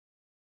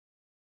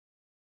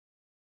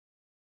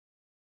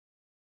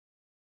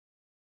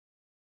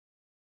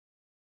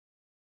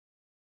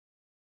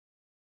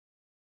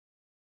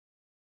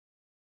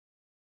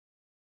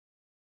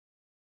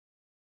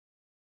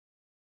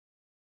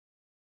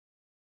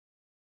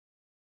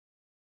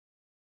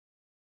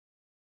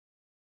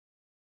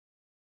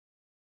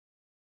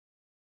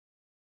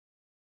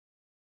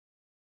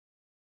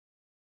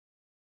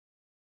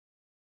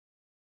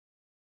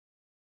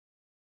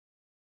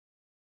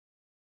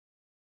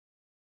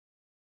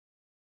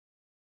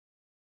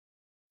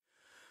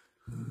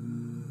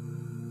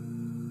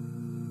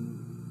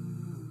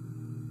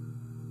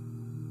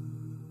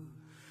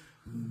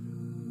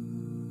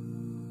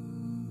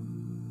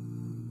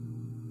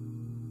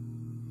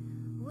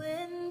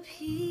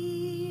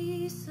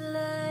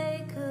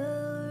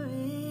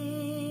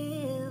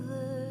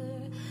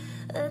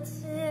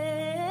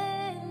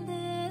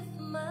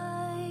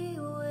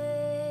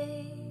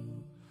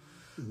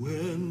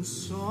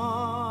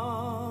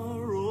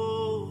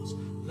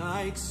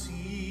like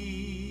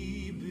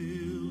sea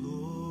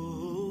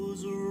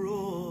billows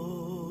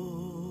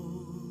roll.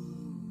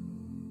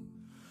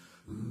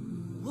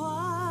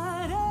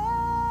 Whatever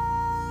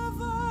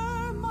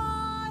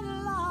my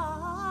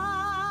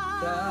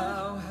life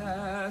thou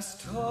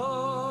hast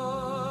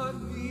taught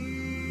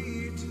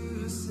me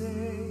to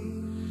say,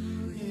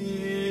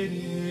 it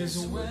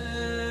is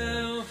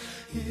well,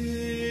 it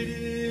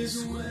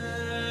is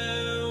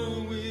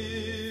well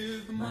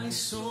with my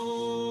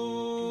soul.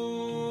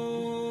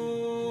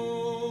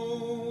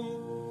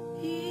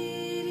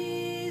 It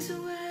is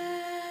well,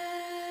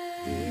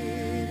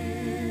 It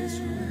is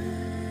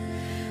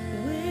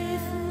well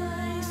with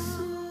my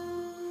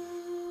soul,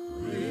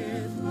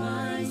 with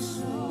my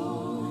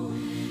soul.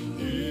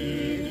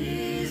 it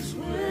is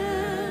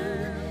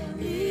well,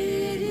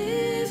 it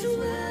is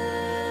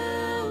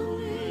well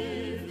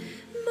with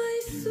my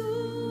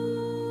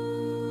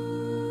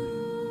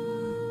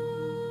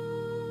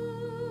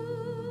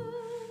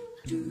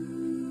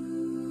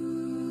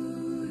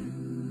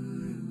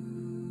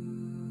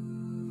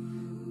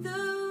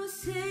Though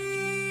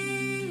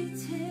Satan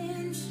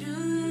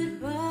should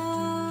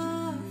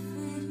buffet,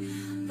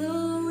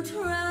 though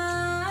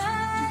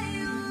trials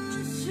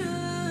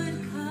should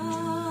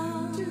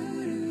come,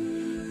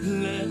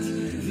 Let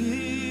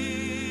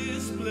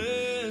this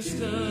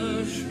blessed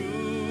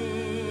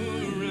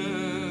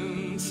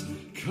assurance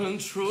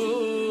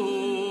control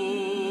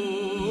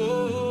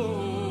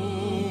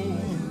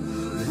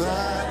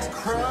that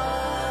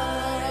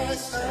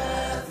Christ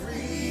hath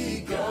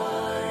regarded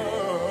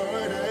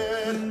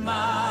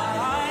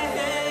my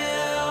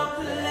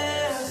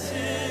helpless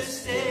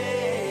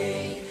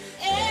estate,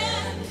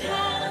 and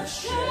hath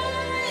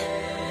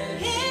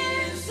shed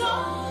his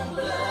own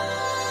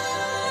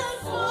blood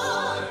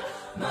for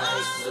my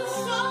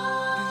soul.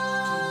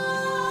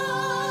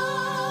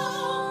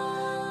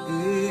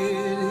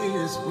 it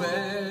is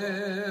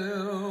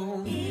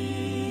well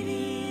It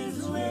is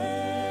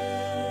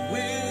well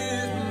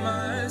with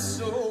my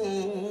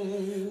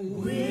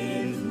soul.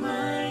 with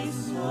my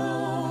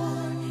soul.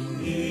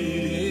 It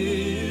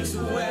is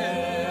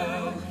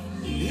well,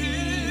 it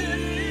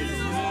is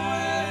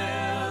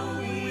well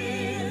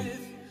with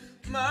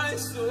my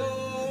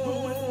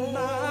soul. With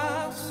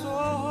my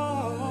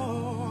soul,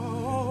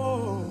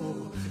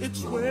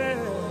 it's well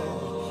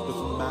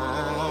with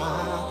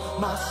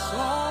my soul.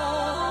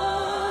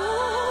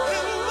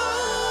 And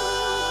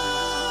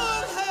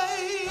Lord,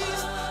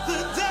 haste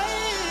the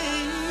day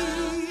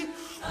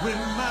when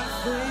my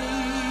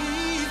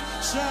faith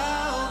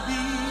shall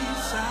be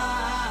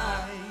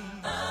sight.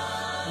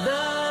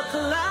 The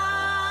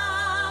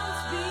clouds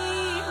be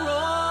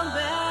rolled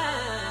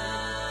back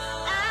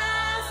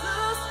as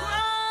a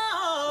scroll.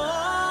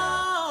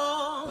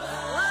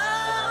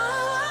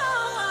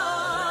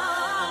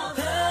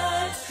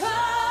 The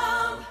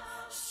trump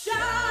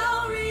shall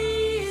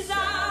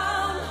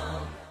resound,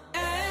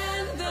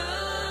 and the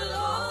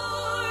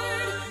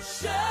Lord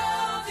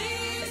shall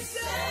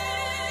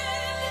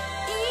descend.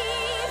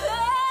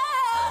 Even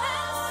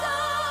so,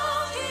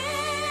 it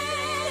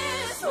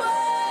is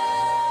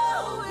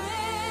well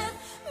with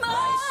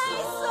my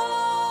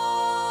soul.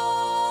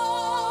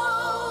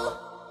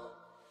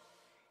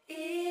 It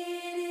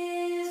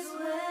is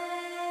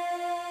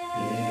well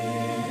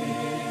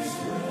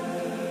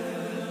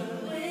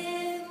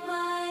with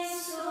my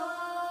soul.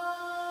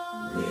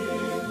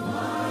 With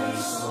my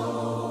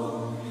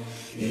soul.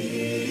 It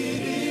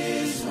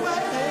is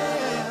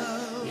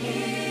well,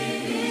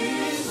 it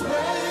is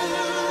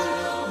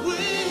well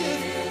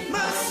with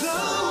my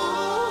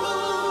soul.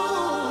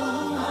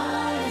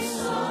 My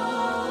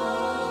soul.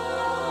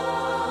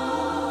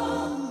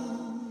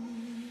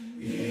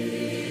 It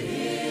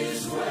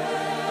is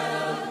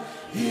well,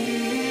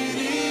 it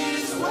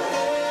is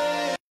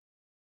well.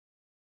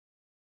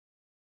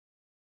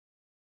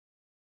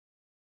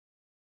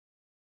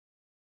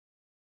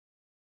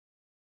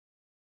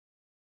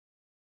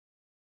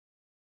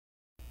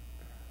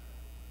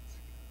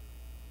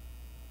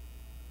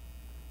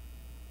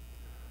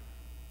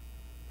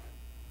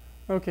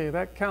 Okay,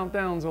 that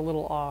countdown's a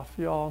little off,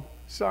 y'all.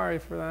 Sorry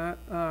for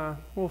that.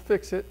 We'll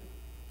fix it.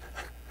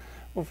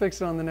 We'll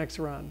fix it on the next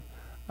run.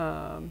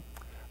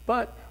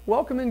 But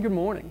welcome and good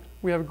morning.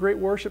 We have a great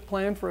worship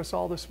plan for us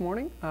all this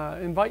morning.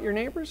 Invite your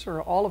neighbors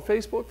or all of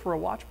Facebook for a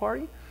watch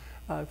party.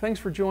 Thanks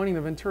for joining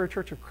the Ventura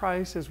Church of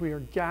Christ as we are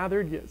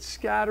gathered yet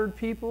scattered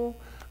people.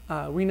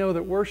 We know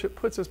that worship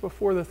puts us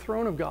before the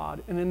throne of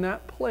God, and in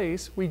that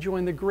place we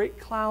join the great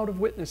cloud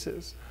of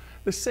witnesses,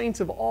 the saints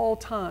of all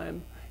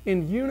time,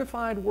 in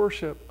unified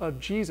worship of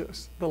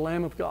Jesus, the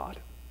Lamb of God.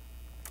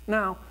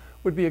 Now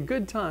would be a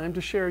good time to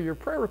share your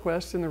prayer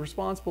requests in the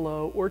response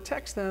below, or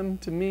text them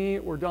to me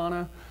or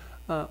Donna.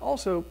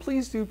 Also,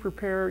 please do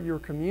prepare your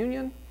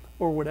communion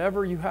or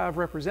whatever you have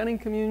representing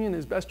communion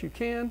as best you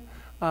can.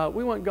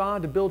 We want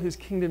God to build His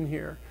kingdom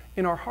here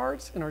in our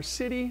hearts, in our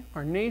city,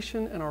 our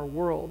nation, and our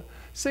world.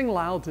 Sing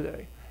loud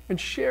today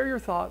and share your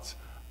thoughts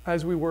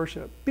as we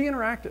worship. Be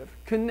interactive.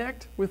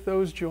 Connect with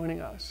those joining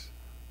us.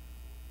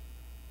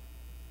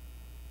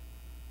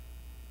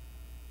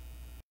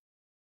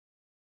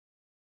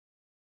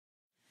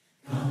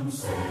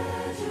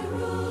 set your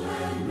rule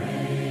and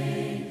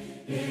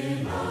reign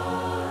in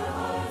our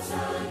hearts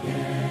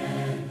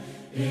again.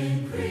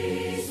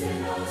 Increase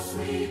in us,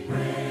 we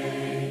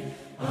pray.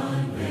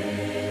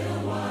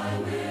 Unveil why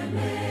we're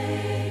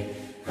made.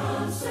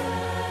 Come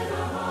set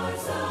our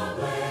hearts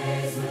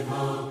ablaze with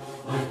hope,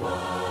 like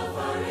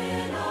wildfire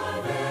in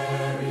our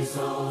very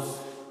souls.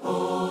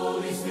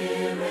 Holy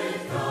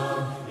Spirit,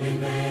 come,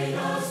 invade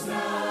us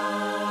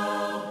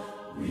now.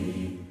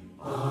 We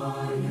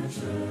are your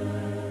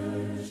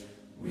church.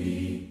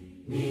 We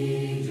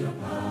need your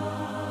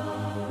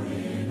power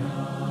in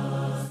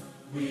us.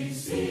 We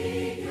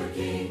seek your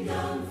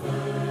kingdom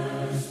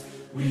first.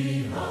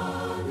 We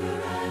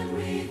hunger and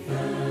we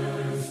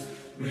thirst.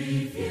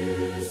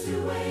 Refuse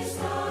to waste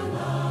our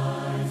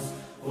lives,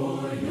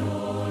 for you're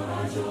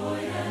our joy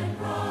and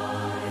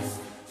prize.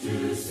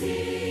 To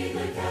see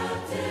the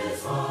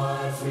captives'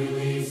 hearts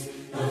released,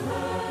 the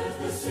hurt,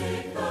 the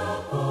sick,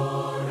 the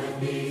poor at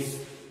peace.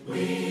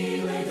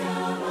 We lay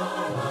down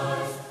our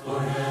lives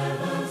for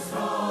heaven's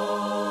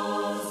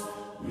cause.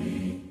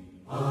 We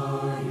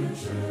are your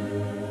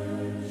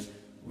church.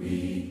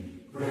 We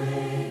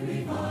pray,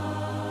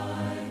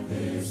 revive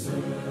this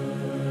earth.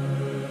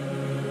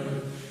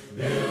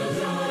 Build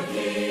your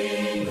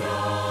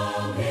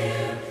kingdom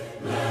here.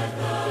 Let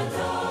the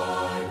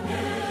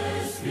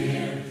darkness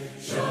fear.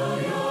 Show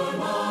your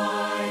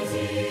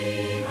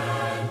mighty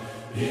hand.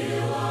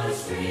 Heal our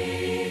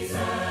streets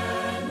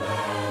and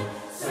land.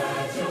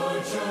 Set your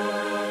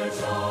church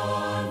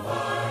on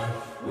fire.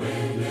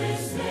 Win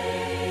this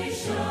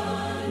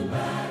nation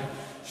back.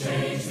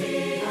 Change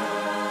the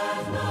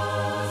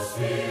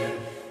atmosphere.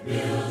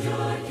 Build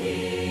your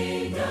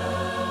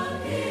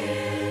kingdom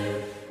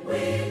here.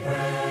 We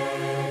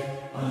pray.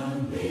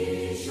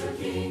 Unleash your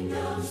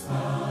kingdom's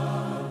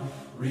power,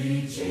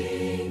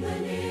 reaching the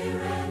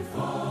near and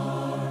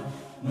far.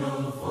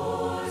 No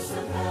force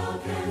of hell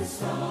can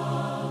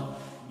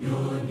stop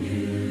your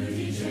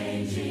beauty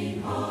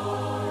changing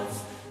hearts.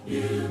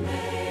 You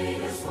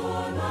made us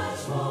for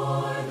much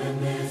more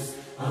than this.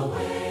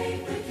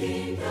 Awake the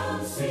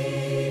kingdom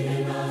seed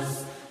in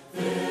us.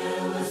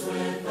 Fill us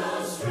with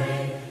the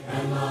strength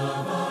and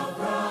love of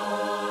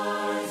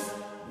Christ.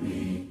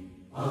 We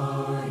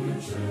are your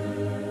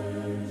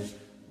church.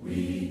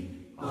 We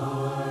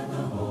are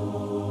the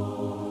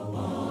hope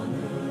on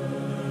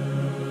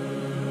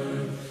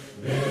earth.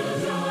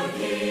 Build your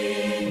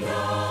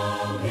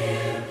kingdom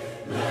here.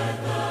 Let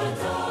the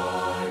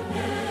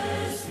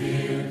darkness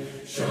fear.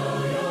 Show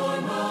your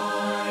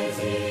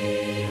mighty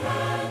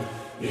hand.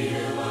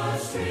 Heal our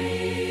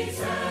streets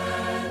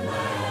and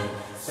land.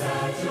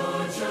 Set your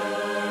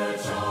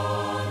church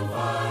on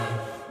fire.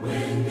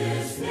 Win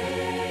this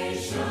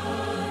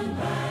nation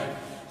back.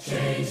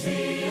 Change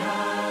the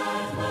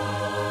atmosphere.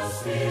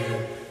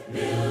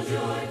 Build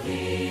your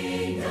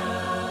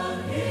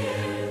kingdom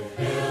here.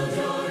 Build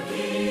your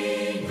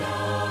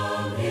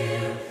kingdom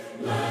here.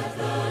 Let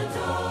the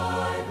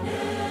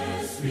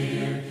darkness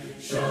fear.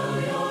 Show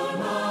your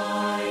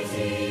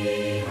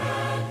mighty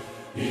hand.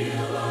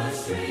 Heal our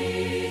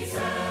streets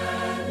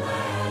and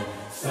land.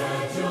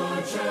 Set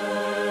your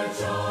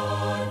church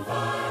on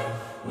fire.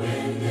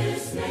 Win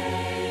this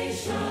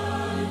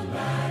nation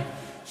back.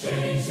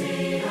 Change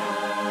the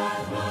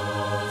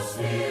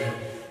atmosphere.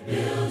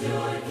 Build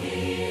your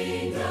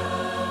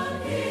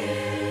kingdom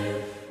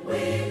here.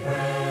 We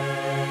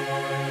pray.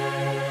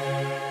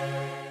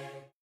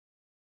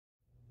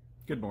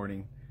 Good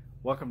morning.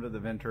 Welcome to the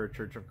Ventura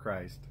Church of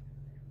Christ.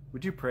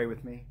 Would you pray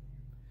with me?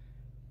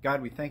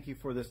 God, we thank you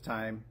for this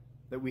time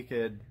that we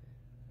could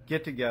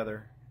get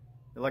together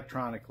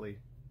electronically,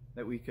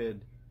 that we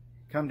could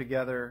come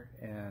together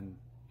and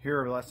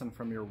hear a lesson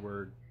from your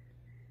word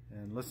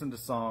and listen to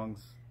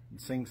songs and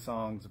sing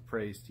songs of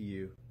praise to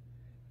you.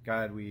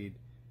 God, we'd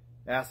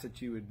ask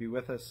that you would be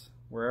with us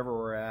wherever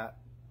we're at,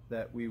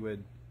 that we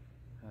would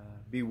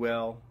be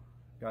well.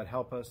 God,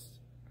 help us,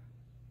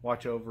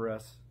 watch over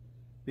us,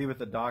 be with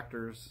the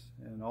doctors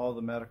and all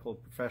the medical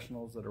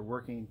professionals that are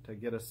working to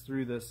get us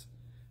through this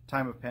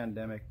time of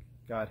pandemic.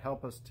 God,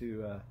 help us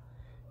to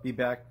be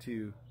back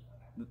to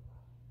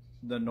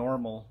the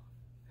normal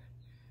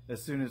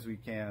as soon as we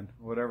can,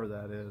 whatever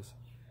that is.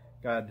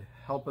 God,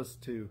 help us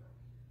to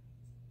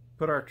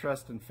put our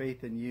trust and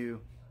faith in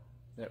you,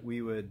 that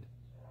we would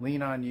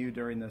lean on you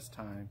during this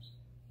time,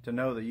 to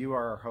know that you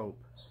are our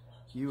hope,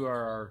 you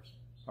are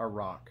our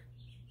rock,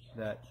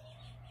 that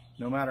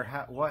no matter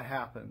what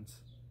happens,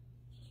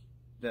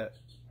 that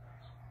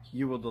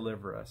you will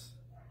deliver us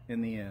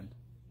in the end,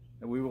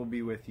 that we will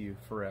be with you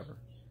forever.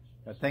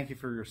 God, thank you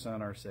for your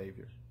Son, our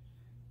Savior.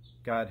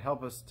 God,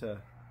 help us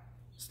to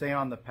stay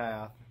on the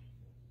path.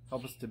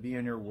 Help us to be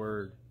in your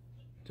word,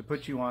 to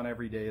put you on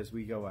every day as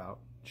we go out,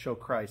 show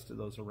Christ to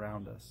those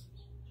around us.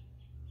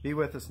 Be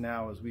with us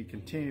now as we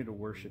continue to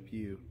worship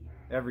you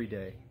every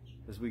day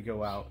as we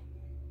go out,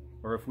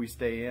 or if we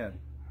stay in,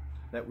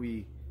 that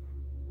we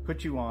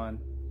put you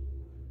on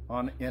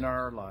in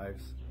our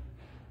lives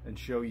and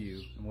show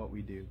you in what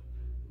we do.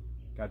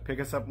 God, pick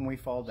us up when we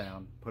fall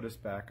down, put us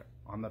back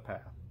on the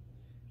path.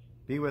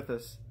 Be with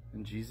us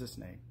in Jesus'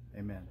 name.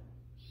 Amen.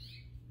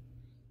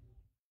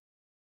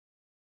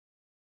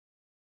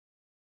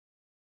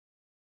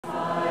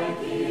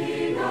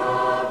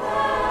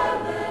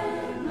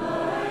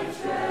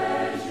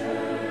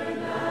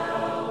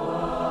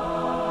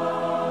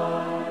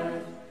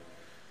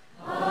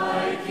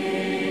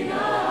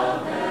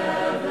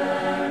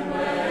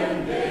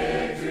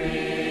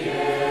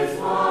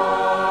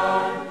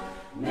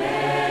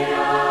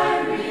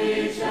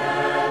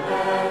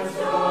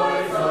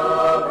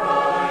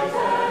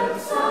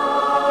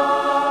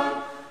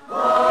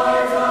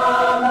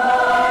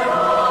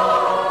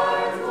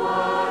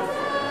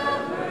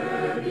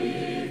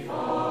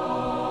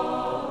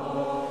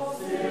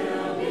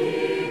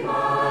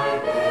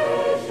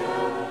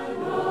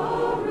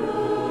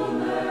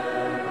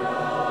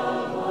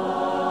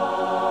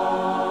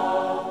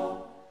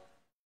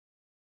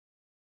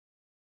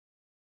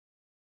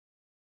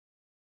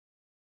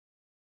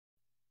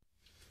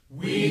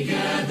 We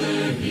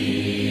gather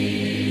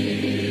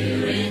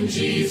here in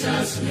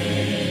Jesus'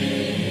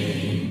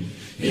 name.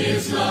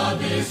 His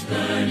love is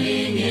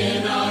burning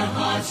in our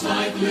hearts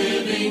like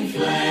living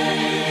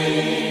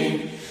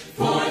flame.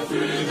 For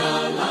through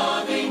the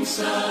loving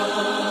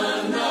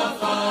Son, the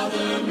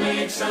Father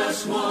makes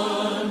us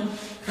one.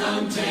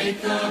 Come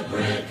take the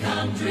bread,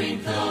 come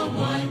drink the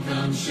wine,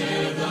 come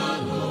share the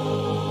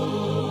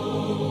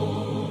Lord.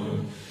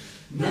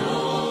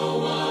 No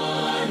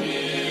one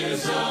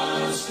is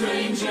a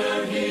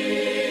stranger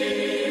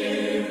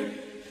here.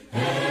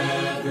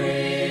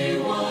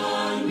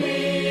 Everyone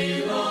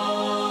belongs.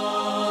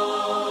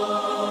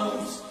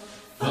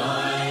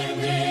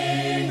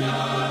 Finding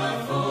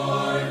our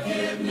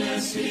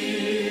forgiveness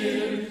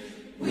here,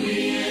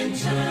 we in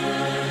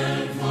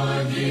turn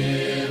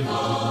forgive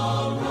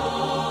all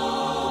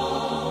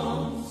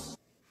wrongs.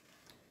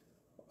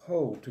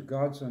 Hold to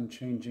God's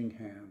unchanging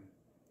hand.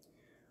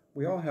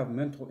 We all have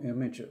mental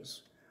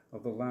images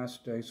of the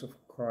last days of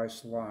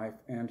Christ's life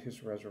and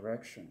his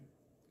resurrection.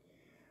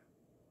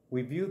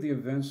 We view the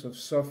events of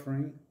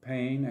suffering,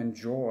 pain, and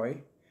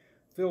joy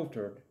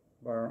filtered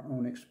by our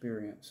own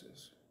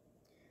experiences.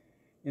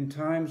 In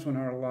times when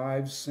our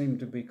lives seem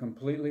to be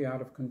completely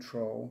out of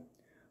control,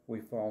 we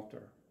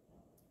falter.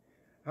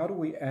 How do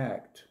we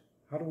act?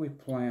 How do we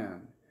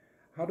plan?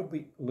 How do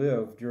we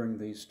live during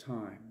these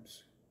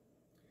times?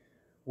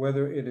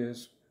 Whether it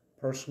is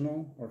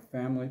personal or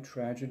family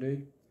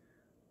tragedy,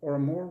 or a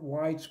more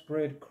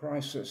widespread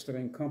crisis that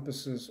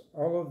encompasses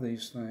all of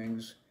these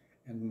things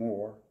and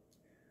more,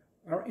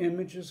 our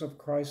images of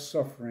Christ's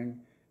suffering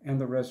and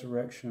the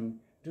resurrection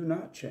do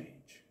not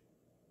change.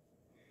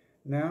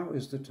 Now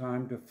is the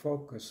time to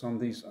focus on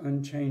these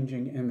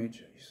unchanging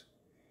images,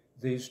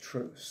 these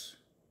truths.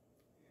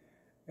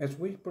 As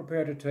we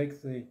prepare to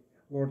take the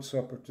Lord's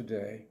Supper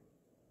today,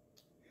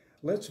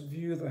 let's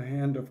view the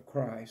hand of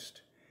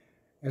Christ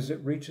as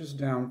it reaches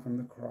down from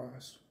the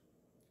cross.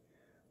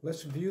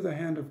 Let's view the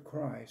hand of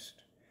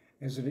Christ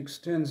as it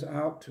extends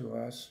out to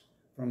us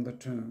from the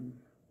tomb.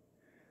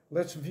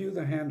 Let's view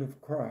the hand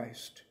of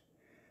Christ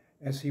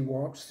as he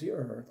walks the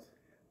earth,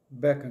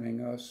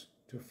 beckoning us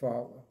to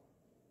follow.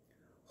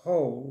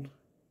 Hold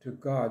to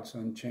God's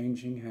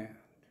unchanging hand.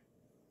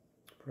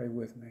 Pray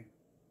with me.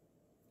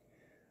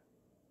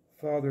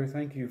 Father,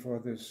 thank you for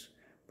this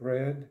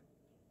bread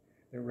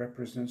that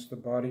represents the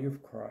body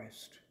of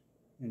Christ.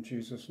 In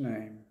Jesus'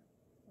 name,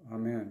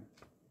 amen.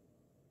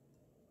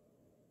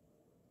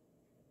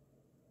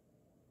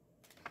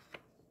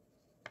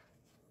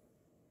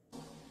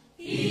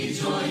 He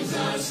joins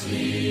us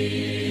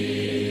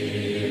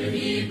here,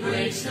 he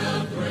breaks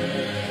the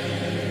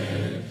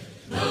bread.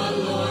 The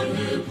Lord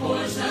who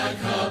pours that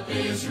cup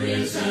is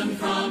risen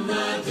from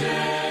the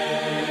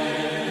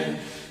dead.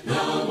 The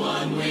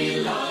one we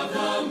love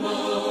the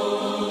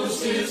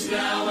most is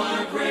now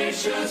our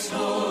gracious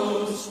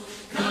host.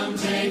 Come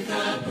take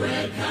the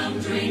bread, come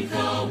drink the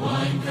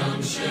wine,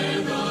 come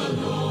share the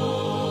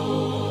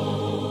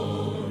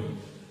Lord.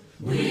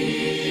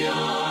 We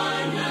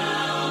are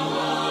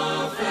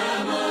now a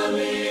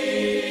family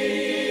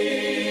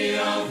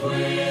of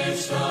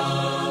which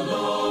the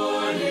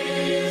Lord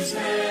is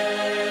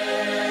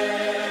head.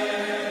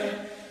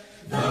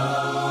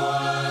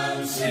 The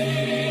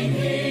unseen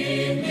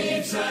he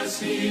meets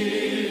us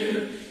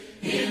here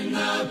in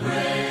the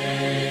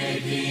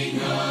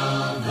breaking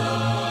of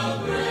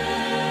the bread.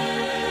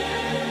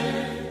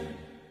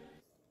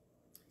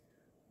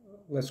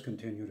 Let's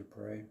continue to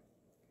pray.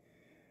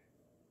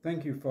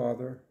 Thank you,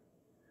 Father,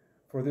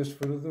 for this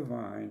fruit of the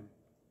vine,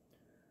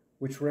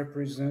 which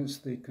represents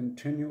the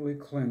continually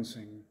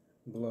cleansing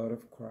blood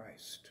of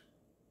Christ.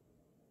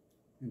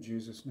 In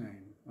Jesus'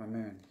 name,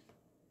 amen.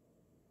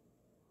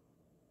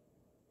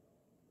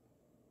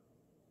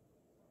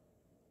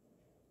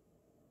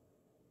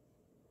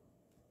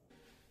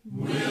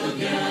 We'll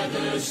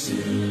gather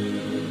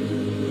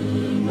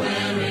soon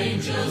where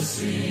angels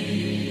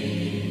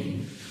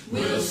sing.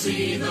 We'll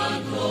see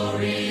the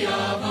glory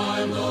of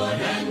our Lord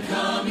and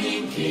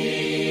coming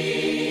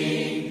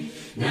King.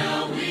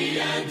 Now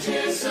we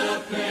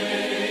anticipate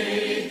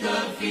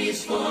the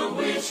feast for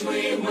which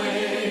we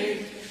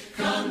wait.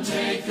 Come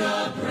take the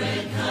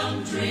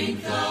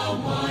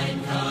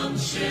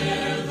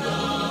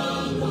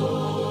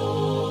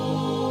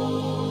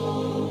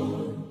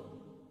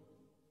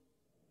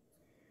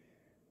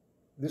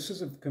This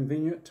is a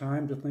convenient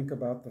time to think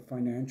about the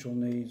financial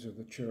needs of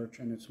the church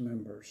and its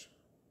members.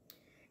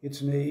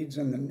 Its needs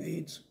and the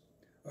needs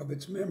of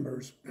its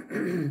members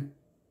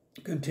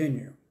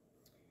continue.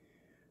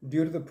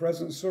 Due to the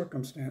present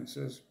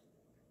circumstances,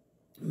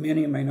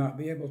 many may not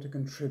be able to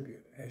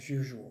contribute as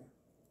usual.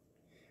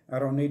 I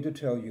don't need to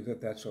tell you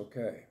that that's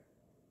okay.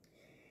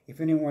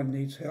 If anyone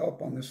needs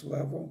help on this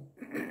level,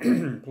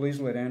 please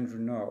let Andrew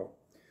know,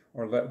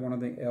 or let one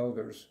of the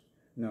elders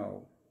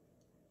know.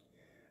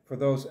 For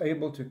those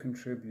able to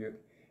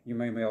contribute, you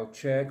may mail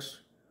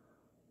checks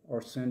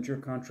or send your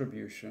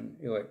contribution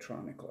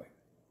electronically.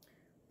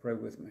 Pray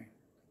with me.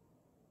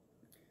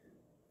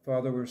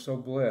 Father, we're so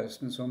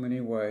blessed in so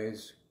many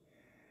ways.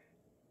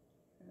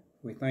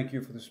 We thank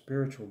you for the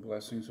spiritual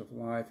blessings of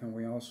life, and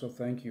we also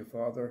thank you,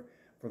 Father,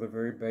 for the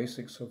very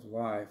basics of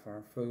life,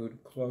 our food,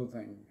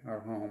 clothing, our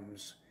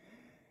homes.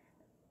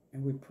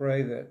 And we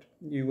pray that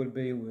you would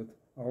be with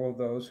all of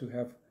those who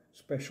have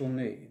special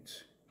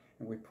needs.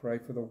 And we pray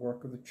for the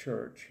work of the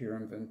church here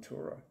in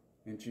Ventura.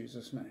 In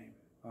Jesus' name,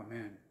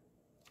 amen.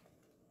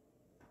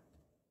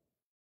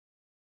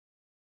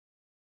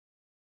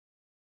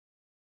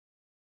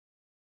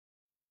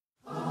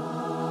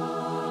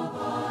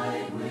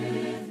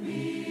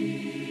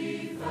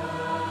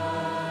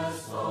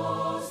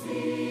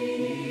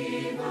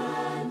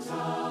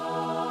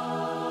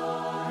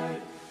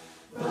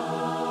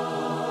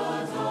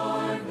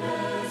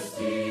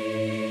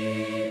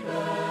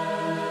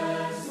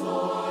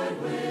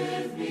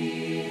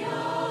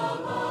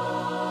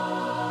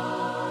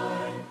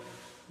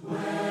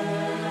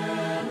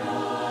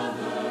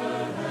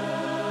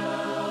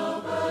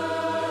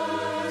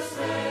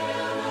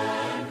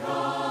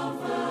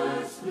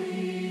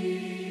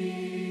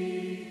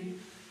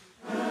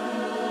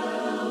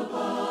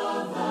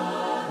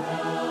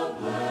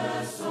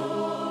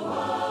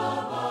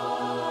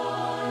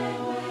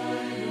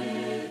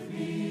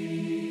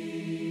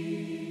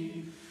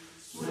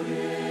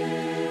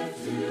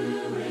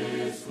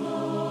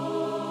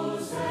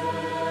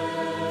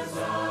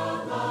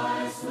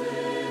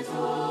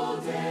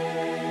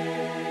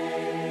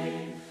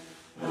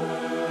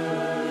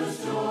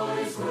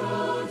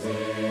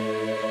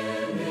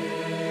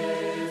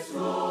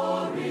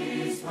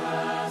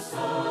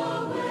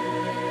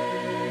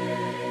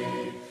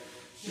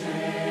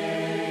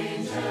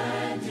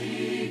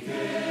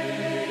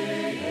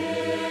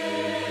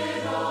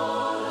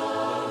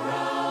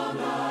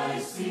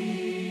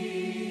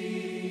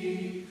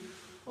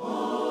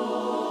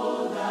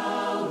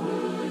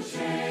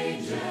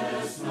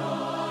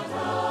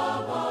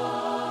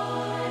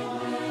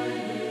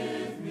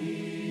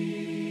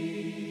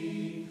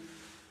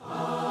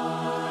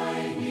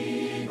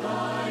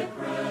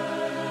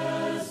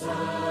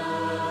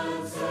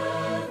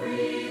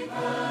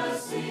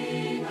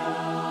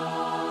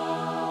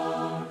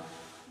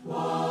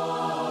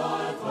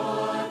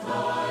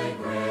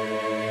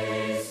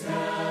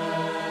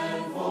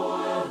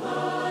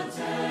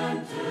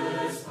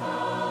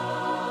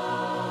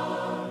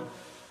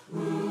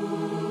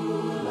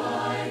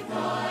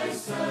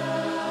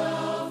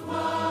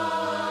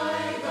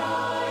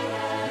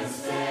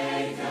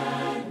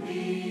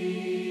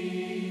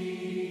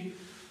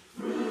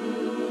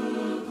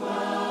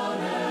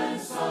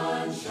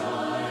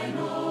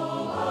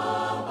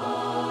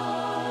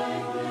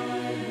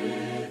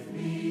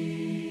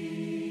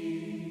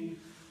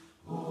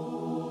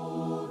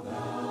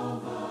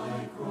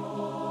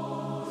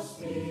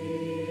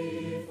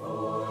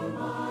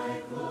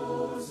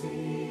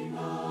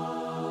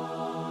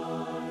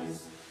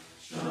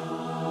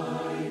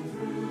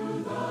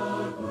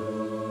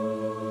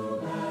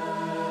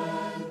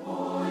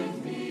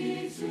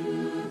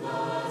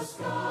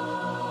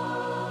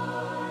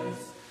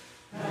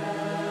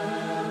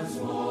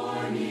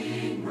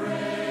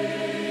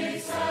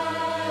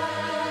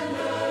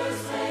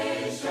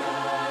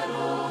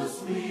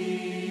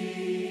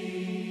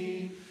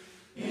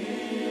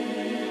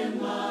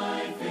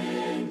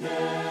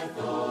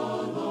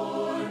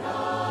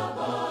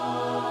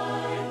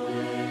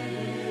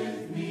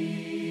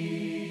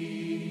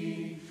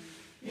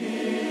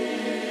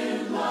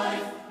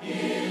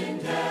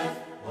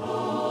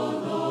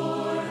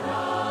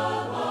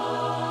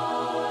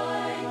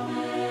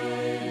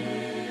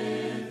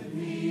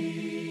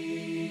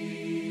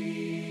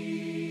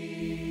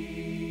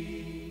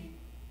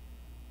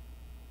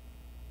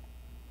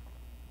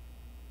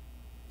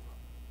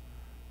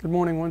 Good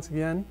morning once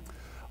again,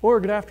 or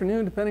good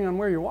afternoon, depending on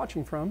where you're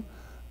watching from.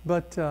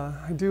 But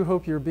I do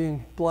hope you're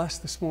being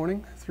blessed this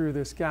morning through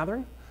this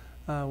gathering.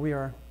 We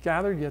are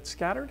gathered yet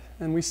scattered,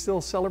 and we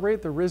still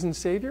celebrate the risen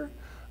Savior.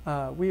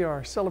 We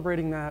are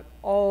celebrating that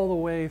all the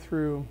way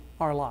through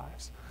our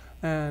lives.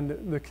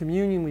 And the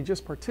communion we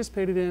just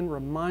participated in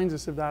reminds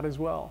us of that as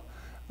well.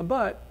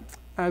 But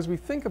as we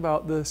think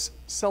about this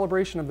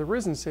celebration of the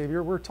risen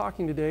Savior, we're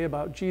talking today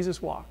about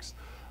Jesus Walks.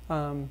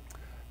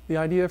 The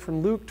idea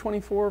from Luke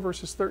 24,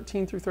 verses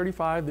 13 through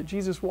 35, that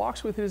Jesus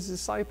walks with his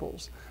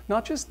disciples,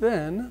 not just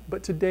then,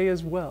 but today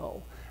as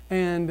well.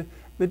 And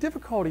The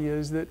difficulty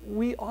is that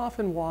we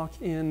often walk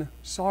in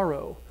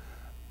sorrow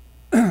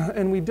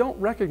and we don't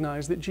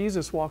recognize that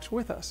Jesus walks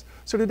with us.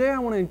 So today I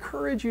want to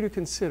encourage you to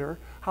consider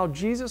how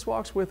Jesus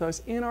walks with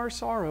us in our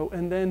sorrow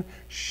and then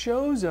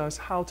shows us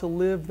how to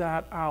live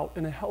that out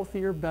in a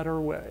healthier, better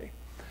way.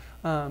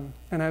 And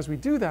as we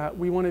do that,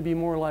 we want to be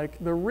more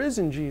like the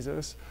risen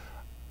Jesus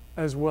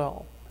as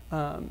well.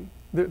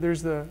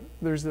 There's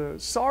the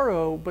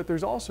sorrow, but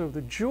there's also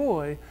the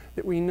joy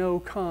that we know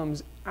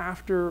comes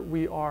after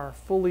we are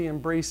fully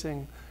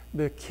embracing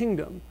the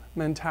kingdom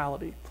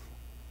mentality.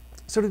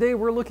 So today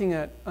we're looking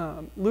at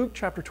Luke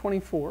chapter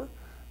 24,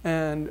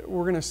 and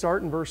we're going to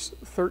start in verse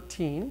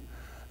 13.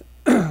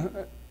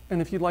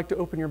 And if you'd like to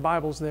open your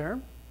Bibles there.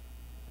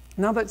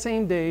 Now that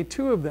same day,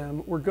 two of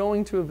them were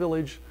going to a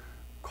village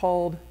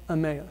called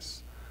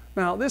Emmaus.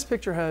 Now this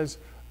picture has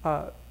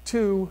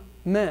two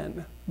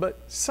men, but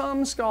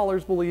some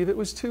scholars believe it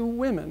was two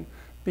women,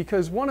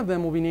 because one of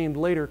them will be named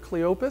later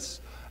Cleopas,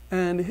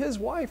 and his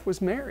wife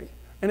was Mary.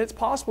 And it's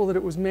possible that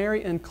it was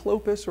Mary and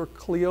Clopas or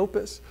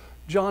Cleopas.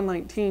 John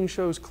 19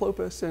 shows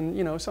Clopas,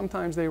 and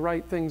sometimes they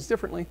write things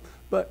differently,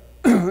 but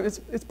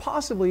it's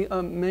possibly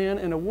a man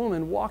and a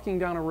woman walking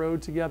down a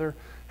road together,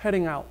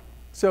 heading out.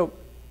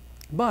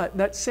 But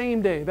that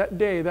same day,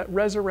 that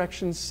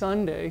Resurrection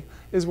Sunday,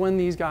 is when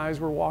these guys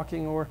were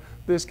walking, or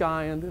this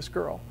guy and this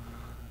girl.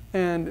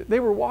 And they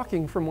were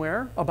walking from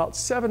where? About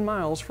 7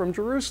 miles from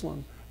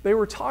Jerusalem. They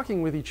were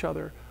talking with each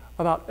other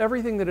about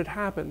everything that had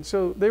happened.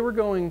 So they were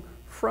going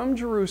from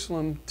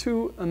Jerusalem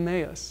to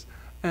Emmaus.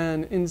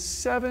 And in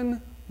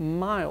 7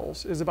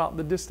 miles is about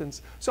the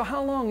distance. So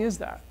how long is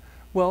that?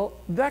 Well,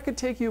 that could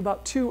take you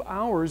about 2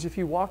 hours if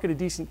you walk at a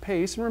decent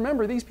pace. And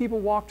remember, these people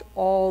walked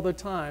all the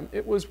time.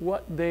 It was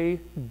what they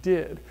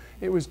did.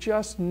 It was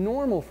just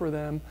normal for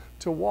them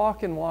to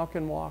walk and walk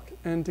and walk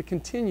and to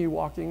continue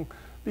walking,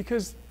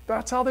 because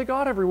that's how they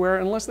got everywhere,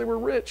 unless they were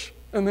rich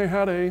and they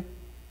had a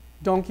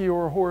donkey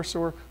or a horse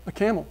or a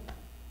camel.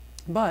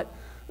 But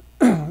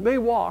they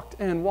walked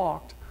and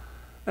walked.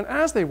 And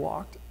as they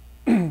walked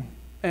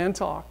and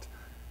talked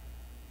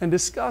and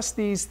discussed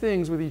these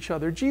things with each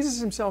other,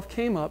 Jesus himself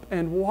came up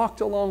and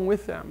walked along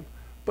with them.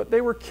 But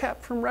they were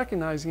kept from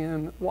recognizing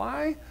him.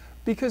 Why?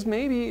 Because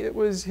maybe it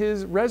was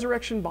his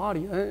resurrection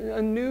body,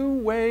 a new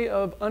way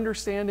of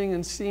understanding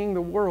and seeing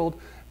the world.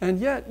 And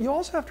yet, you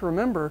also have to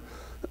remember,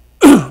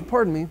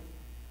 pardon me,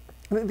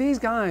 that these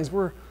guys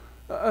were,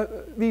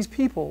 these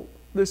people,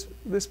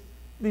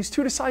 these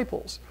two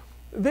disciples,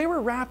 they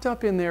were wrapped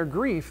up in their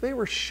grief. They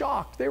were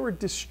shocked. They were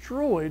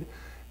destroyed.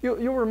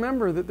 You'll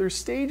remember that there's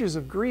stages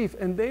of grief,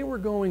 and they were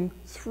going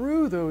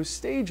through those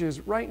stages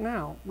right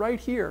now, right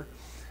here.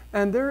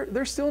 And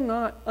they're still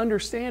not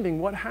understanding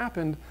what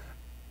happened,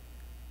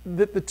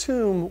 that the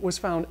tomb was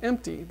found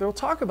empty. They'll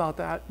talk about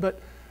that,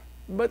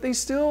 but they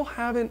still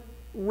haven't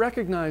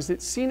recognized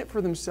it, seen it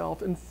for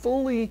themselves, and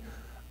fully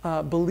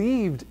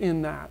believed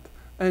in that.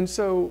 And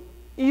so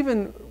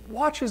even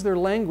watch as their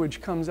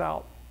language comes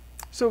out.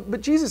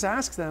 But Jesus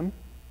asks them,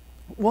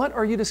 "What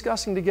are you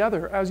discussing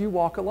together as you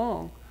walk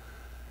along?"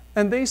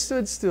 And they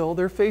stood still,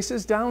 their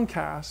faces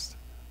downcast.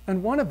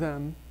 And one of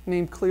them,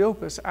 named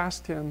Cleopas,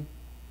 asked him,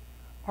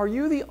 "Are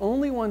you the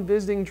only one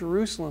visiting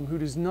Jerusalem who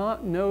does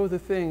not know the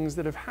things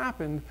that have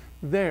happened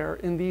there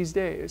in these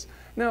days?"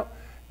 Now,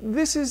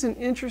 this is an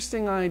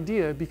interesting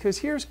idea, because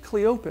here's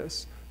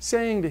Cleopas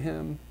saying to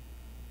him,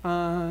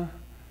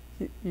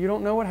 "You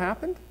don't know what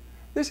happened?"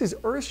 This is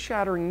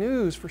earth-shattering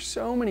news for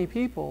so many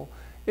people.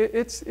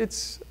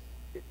 It's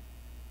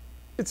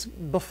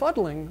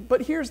befuddling.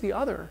 But here's the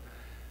other.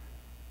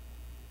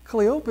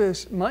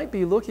 Cleopas might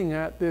be looking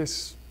at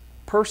this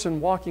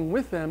person walking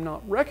with them,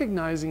 not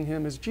recognizing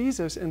him as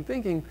Jesus, and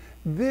thinking,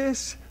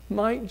 this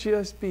might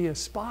just be a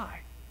spy.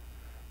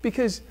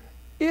 Because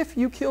if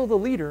you kill the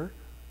leader,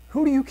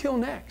 who do you kill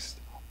next?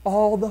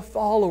 All the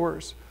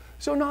followers.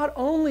 So not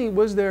only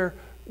was their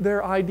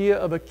idea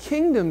of a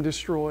kingdom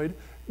destroyed,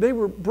 they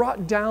were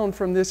brought down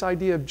from this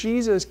idea of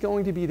Jesus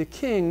going to be the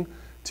king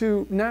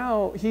to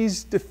now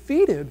he's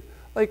defeated.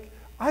 Like,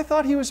 I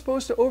thought he was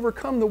supposed to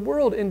overcome the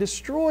world and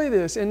destroy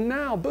this, and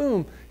now,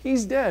 boom,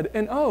 he's dead.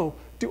 And oh,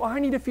 do I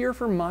need to fear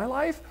for my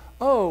life?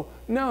 Oh,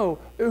 no,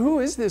 who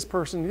is this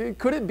person?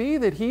 Could it be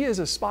that he is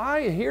a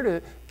spy here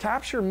to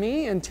capture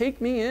me and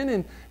take me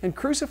in and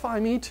crucify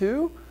me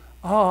too?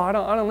 Oh, I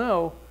don't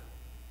know.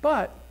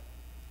 But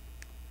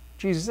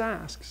Jesus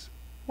asks,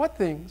 what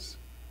things?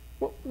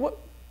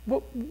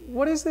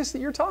 What is this that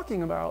you're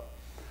talking about?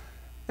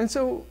 And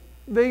so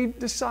they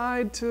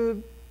decide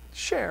to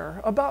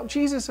share about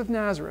Jesus of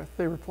Nazareth.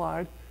 They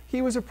replied,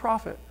 "He was a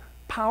prophet,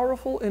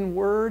 powerful in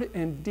word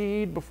and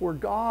deed before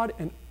God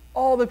and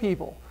all the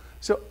people."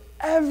 So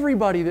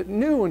everybody that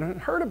knew and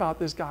heard about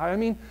this guy, I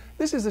mean,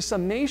 this is a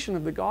summation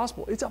of the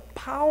gospel. It's a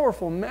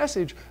powerful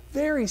message,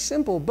 very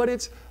simple, but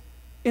it's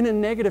in a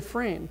negative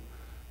frame.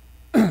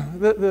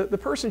 The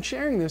person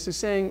sharing this is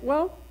saying,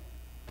 well,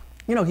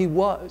 he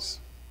was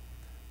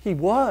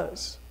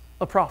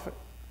a prophet.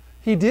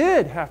 He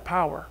did have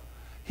power.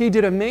 He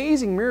did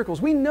amazing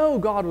miracles. We know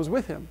God was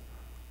with him.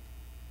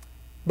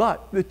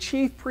 But the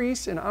chief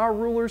priests and our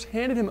rulers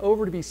handed him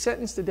over to be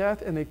sentenced to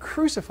death, and they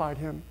crucified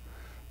him.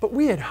 But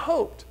we had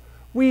hoped.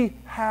 We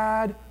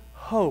had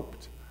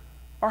hoped.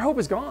 Our hope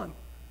is gone.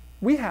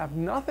 We have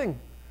nothing.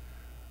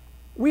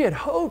 We had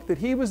hoped that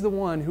he was the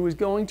one who was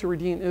going to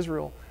redeem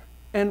Israel.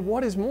 And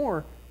what is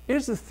more, it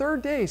is the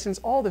third day since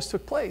all this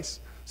took place.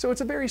 So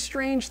it's a very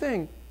strange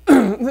thing.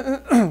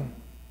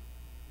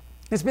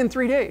 It's been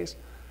 3 days.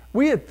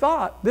 We had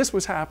thought this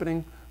was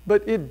happening,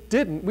 but it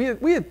didn't.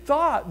 We had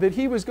thought that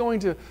he was going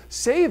to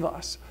save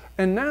us.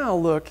 And now,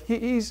 look,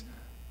 he's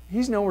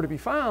nowhere to be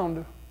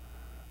found.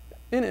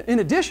 In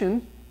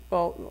addition,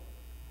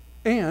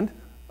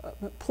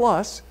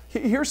 plus,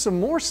 here's some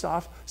more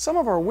stuff. Some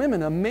of our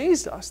women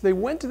amazed us. They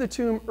went to the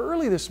tomb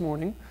early this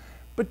morning,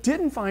 but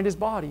didn't find his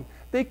body.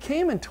 They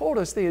came and told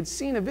us they had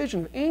seen a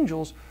vision of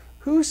angels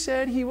who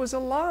said he was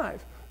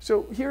alive.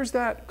 So here's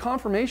that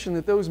confirmation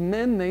that those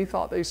men they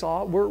thought they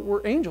saw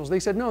were angels. They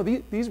said, no,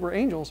 these were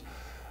angels.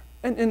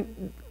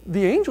 And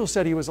the angels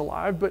said he was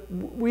alive, but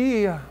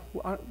we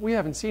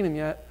haven't seen him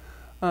yet.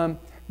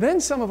 Then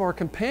some of our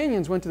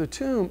companions went to the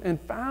tomb and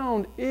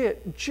found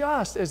it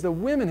just as the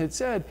women had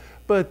said,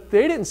 but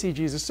they didn't see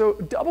Jesus. So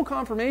double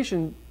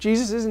confirmation,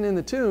 Jesus isn't in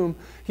the tomb.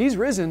 He's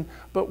risen,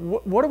 but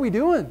what are we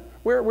doing?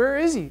 Where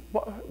is he?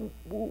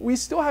 We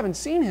still haven't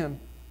seen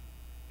him.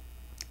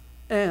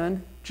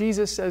 And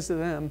Jesus says to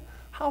them,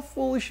 how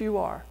foolish you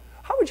are.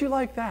 How would you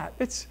like that?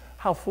 It's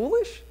how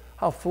foolish?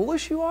 How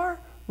foolish you are?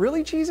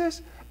 Really,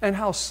 Jesus? And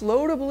how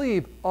slow to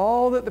believe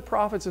all that the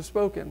prophets have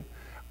spoken.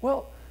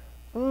 Well,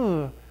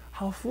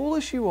 how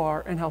foolish you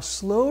are and how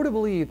slow to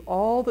believe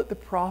all that the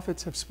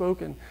prophets have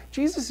spoken.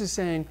 Jesus is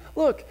saying,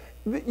 look,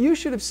 you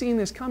should have seen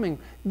this coming.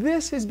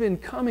 This has been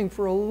coming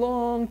for a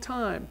long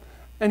time.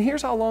 And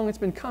here's how long it's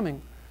been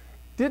coming.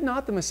 Did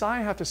not the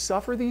Messiah have to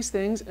suffer these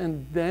things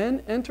and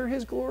then enter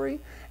his glory?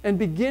 And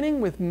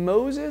beginning with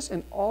Moses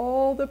and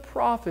all the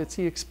prophets,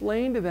 he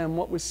explained to them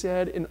what was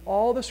said in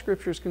all the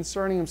scriptures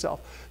concerning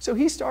himself. So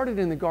he started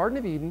in the Garden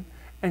of Eden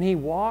and he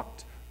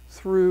walked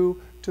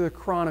through to the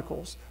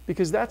Chronicles,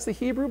 because that's the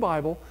Hebrew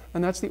Bible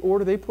and that's the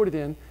order they put it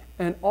in.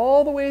 And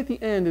all the way at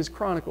the end is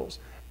Chronicles.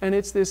 And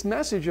it's this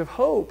message of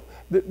hope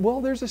that,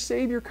 well, there's a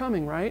Savior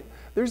coming, right?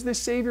 There's this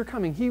Savior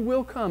coming. He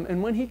will come.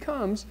 And when he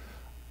comes,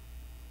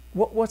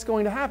 what's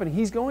going to happen?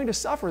 He's going to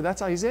suffer.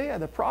 That's Isaiah,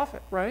 the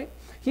prophet, right?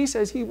 He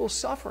says he will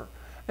suffer.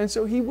 And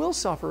so he will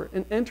suffer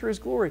and enter his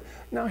glory.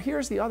 Now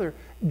here's the other.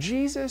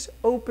 Jesus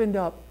opened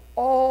up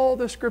all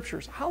the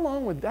scriptures. How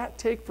long would that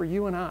take for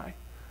you and I?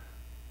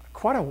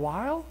 Quite a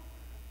while?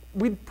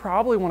 We'd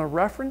probably want to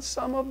reference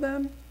some of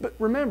them. But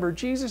remember,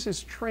 Jesus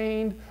is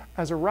trained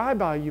as a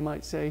rabbi, you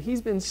might say. He's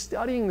been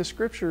studying the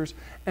scriptures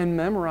and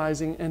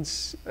memorizing and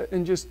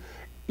just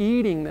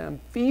eating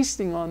them,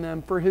 feasting on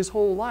them for his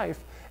whole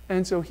life.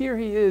 And so here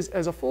he is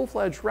as a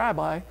full-fledged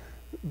rabbi,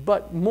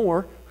 but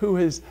more, who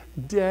is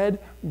dead,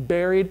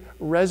 buried,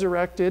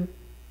 resurrected,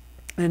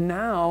 and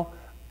now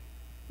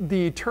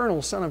the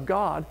eternal Son of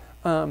God.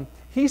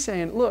 He's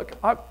saying, look,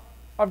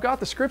 I've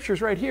got the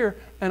scriptures right here,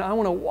 and I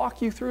want to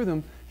walk you through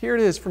them. Here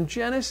it is, from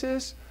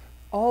Genesis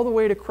all the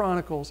way to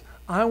Chronicles.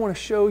 I want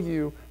to show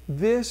you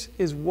this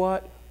is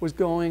what was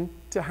going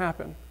to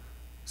happen.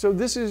 So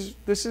this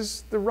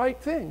is the right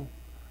thing.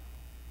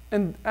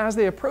 And as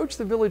they approached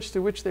the village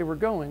to which they were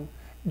going,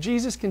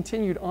 Jesus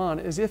continued on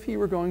as if he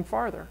were going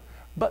farther.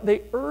 But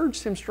they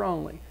urged him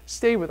strongly,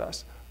 stay with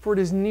us, for it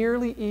is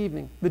nearly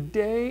evening. The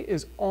day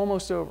is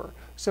almost over.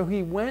 So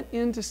he went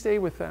in to stay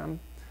with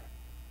them.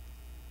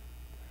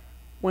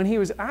 When he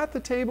was at the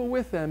table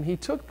with them, he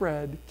took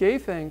bread,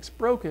 gave thanks,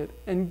 broke it,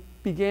 and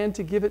began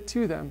to give it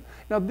to them.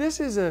 Now this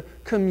is a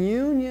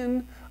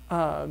communion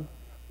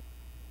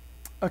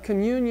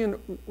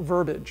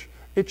verbiage.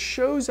 It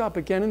shows up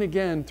again and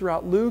again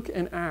throughout Luke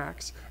and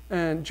Acts.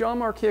 And John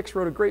Mark Hicks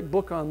wrote a great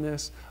book on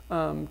this,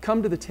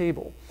 Come to the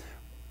Table.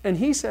 And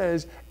he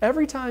says,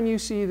 every time you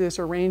see this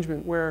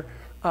arrangement where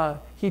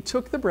he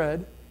took the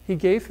bread, he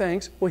gave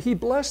thanks, well, he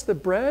blessed the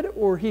bread,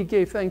 or he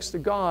gave thanks to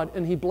God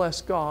and he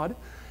blessed God,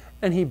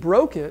 and he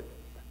broke it,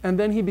 and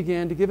then he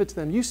began to give it to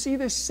them. You see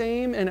this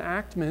same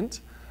enactment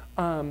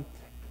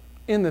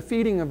in the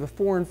feeding of the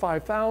 4,000 and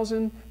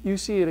 5,000. You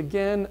see it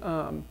again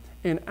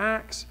in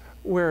Acts,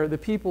 where the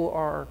people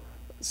are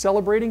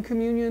celebrating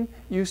communion.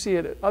 You see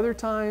it at other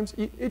times.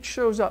 It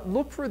shows up.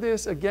 Look for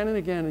this again and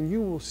again, and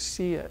you will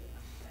see it.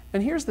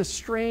 And here's the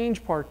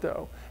strange part,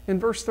 though. In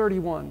verse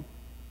 31,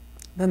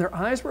 then their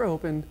eyes were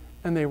opened,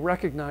 and they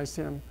recognized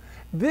him.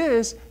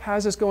 This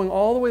has us going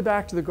all the way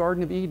back to the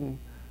Garden of Eden.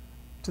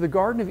 To the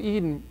Garden of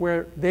Eden,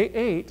 where they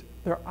ate,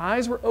 their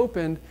eyes were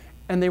opened,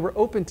 and they were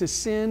open to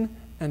sin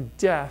and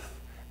death.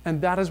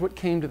 And that is what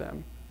came to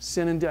them,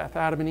 sin and death,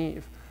 Adam and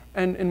Eve.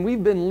 And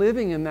we've been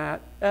living in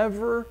that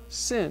ever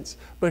since.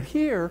 But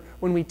here,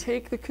 when we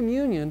take the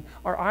communion,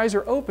 our eyes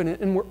are open,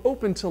 and we're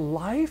open to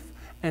life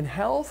and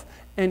health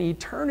and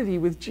eternity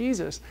with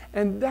Jesus.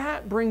 And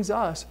that brings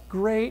us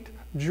great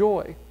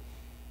joy.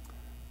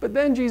 But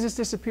then Jesus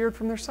disappeared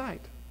from their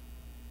sight.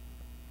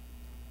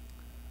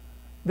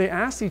 They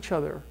asked each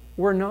other,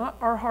 were not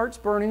our hearts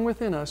burning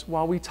within us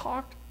while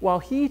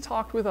he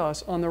talked with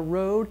us on the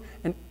road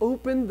and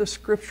opened the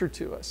Scripture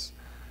to us?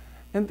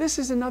 And this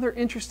is another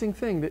interesting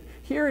thing, that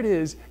here it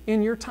is,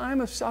 in your time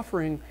of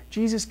suffering,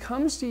 Jesus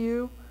comes to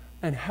you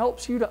and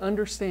helps you to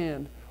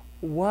understand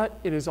what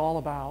it is all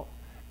about.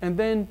 And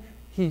then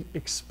he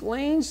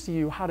explains to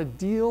you how to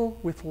deal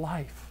with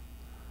life.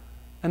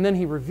 And then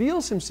he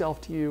reveals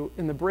himself to you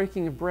in the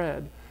breaking of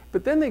bread.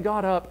 But then they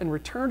got up and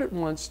returned at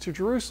once to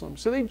Jerusalem.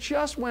 So they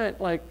just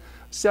went like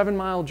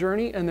 7-mile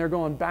journey, and they're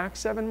going back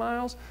 7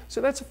 miles.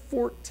 So that's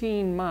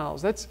 14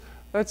 miles. That's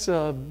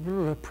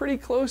pretty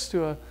close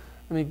to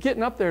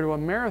getting up there to a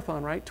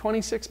marathon, right?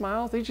 26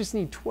 miles. They just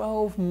need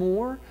 12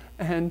 more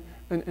and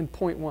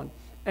 0.1.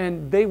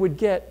 And they would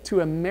get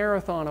to a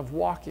marathon of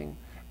walking.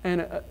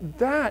 And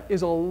that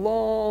is a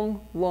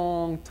long,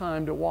 long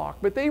time to walk.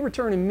 But they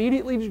return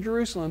immediately to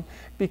Jerusalem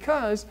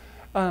because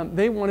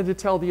they wanted to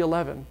tell the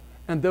 11.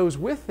 And those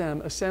with them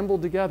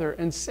assembled together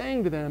and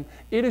saying to them,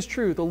 "It is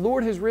true, the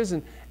Lord has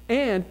risen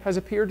and has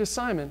appeared to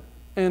Simon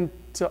and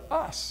to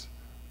us."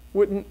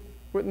 Wouldn't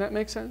that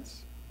make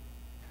sense?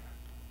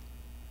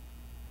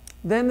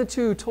 Then the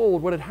two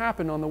told what had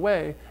happened on the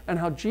way and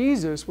how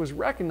Jesus was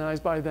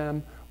recognized by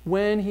them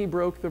when he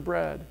broke the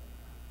bread.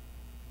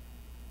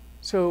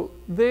 So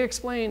they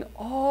explain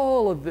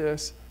all of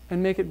this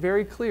and make it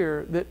very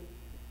clear that,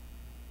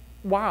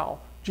 wow,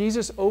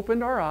 Jesus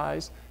opened our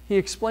eyes. He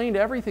explained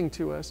everything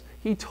to us.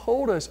 He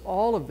told us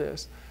all of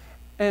this.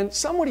 And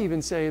some would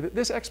even say that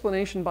this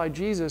explanation by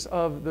Jesus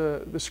of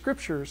the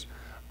Scriptures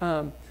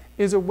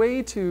is a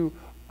way to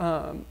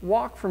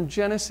walk from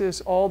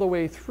Genesis all the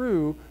way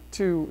through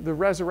to the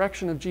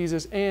resurrection of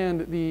Jesus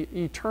and the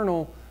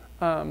eternal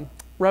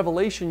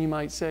revelation, you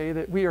might say,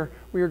 that we are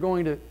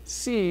going to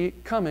see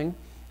coming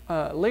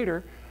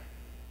later.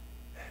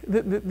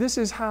 This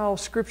is how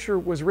Scripture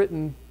was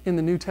written in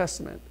the New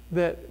Testament,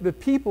 that the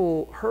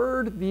people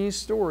heard these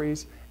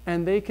stories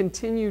and they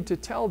continued to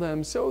tell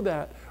them, so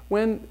that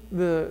when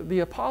the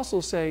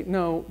apostles say,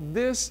 no,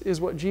 this is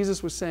what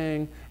Jesus was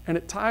saying, and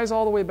it ties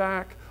all the way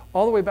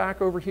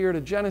back over here to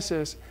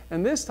Genesis,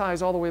 and this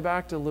ties all the way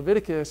back to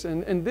Leviticus,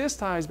 and this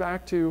ties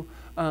back to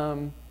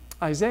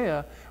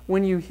Isaiah.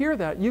 When you hear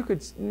that, you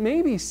could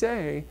maybe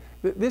say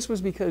that this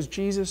was because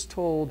Jesus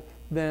told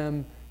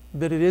them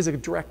that it is a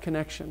direct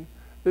connection.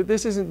 That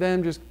this isn't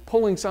them just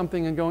pulling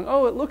something and going,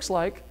 oh, it looks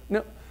like.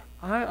 No,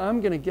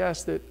 I'm going to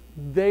guess that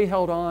they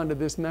held on to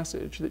this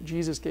message that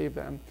Jesus gave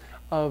them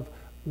of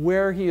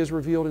where he is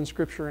revealed in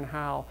Scripture and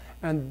how.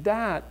 And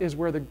that is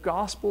where the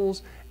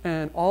Gospels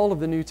and all of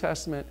the New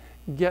Testament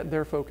get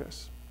their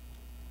focus.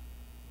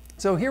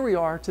 So here we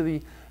are to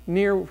the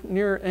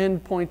near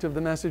end point of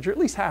the message, or at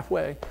least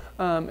halfway.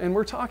 And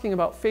we're talking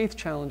about faith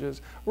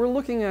challenges. We're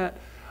looking at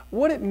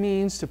what it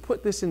means to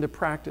put this into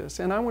practice.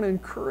 And I want to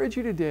encourage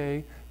you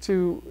today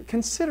to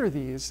consider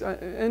these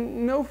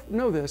and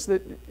know this,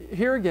 that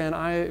here again,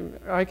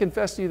 I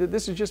confess to you that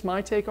this is just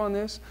my take on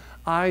this.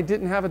 I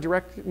didn't have a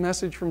direct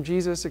message from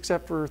Jesus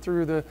except for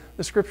through the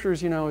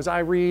Scriptures, as I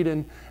read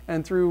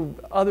and through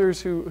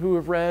others who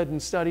have read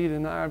and studied,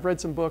 and I've read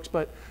some books,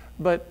 but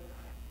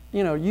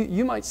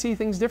you might see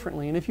things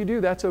differently, and if you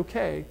do, that's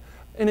okay.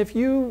 And if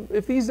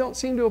these don't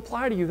seem to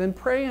apply to you, then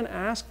pray and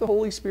ask the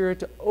Holy Spirit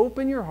to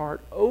open your heart,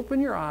 open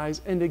your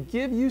eyes, and to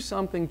give you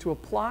something to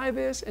apply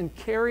this and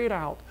carry it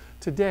out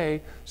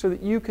today so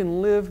that you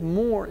can live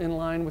more in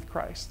line with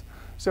Christ.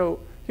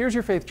 So here's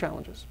your faith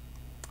challenges.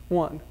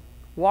 1,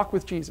 walk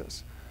with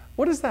Jesus.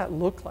 What does that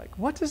look like?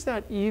 What does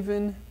that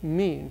even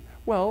mean?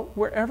 Well,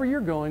 wherever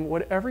you're going,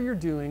 whatever you're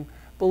doing,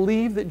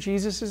 believe that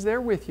Jesus is there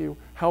with you,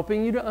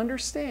 helping you to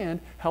understand,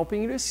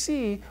 helping you to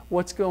see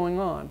what's going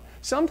on.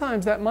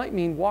 Sometimes that might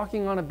mean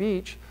walking on a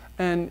beach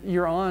and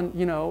you're on,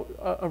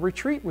 a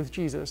retreat with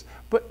Jesus.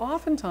 But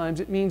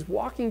oftentimes it means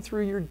walking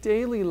through your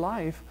daily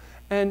life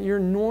and your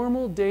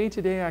normal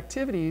day-to-day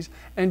activities,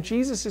 and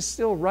Jesus is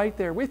still right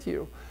there with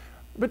you.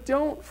 But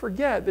don't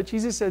forget that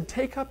Jesus said,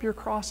 take up your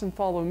cross and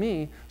follow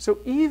me. So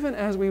even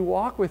as we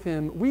walk with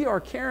him, we are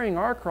carrying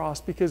our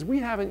cross because we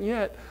haven't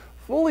yet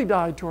fully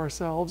died to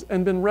ourselves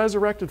and been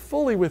resurrected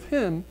fully with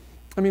him.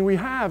 We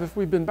have, if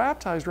we've been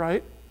baptized,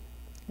 right?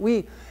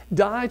 We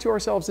die to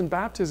ourselves in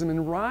baptism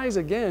and rise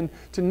again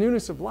to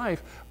newness of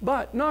life,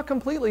 but not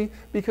completely,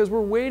 because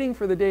we're waiting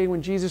for the day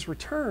when Jesus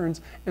returns,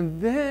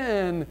 and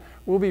then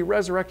we'll be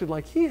resurrected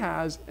like he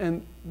has,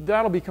 and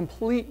that'll be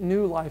complete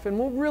new life, and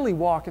we'll really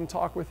walk and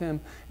talk with him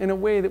in a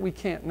way that we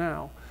can't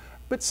now.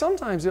 But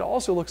sometimes it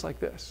also looks like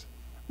this.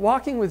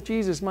 Walking with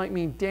Jesus might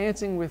mean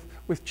dancing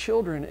with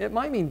children. It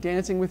might mean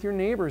dancing with your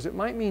neighbors. It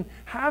might mean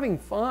having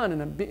fun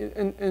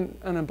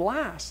and a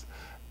blast.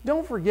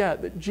 Don't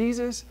forget that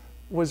Jesus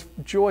was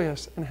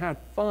joyous and had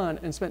fun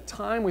and spent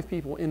time with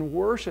people in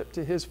worship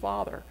to his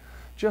Father,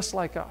 just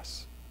like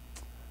us.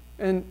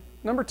 And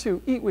number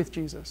 2, eat with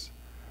Jesus.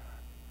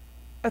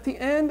 At the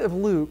end of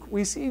Luke,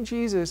 we see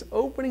Jesus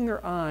opening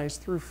their eyes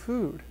through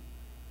food,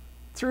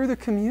 through the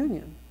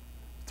communion,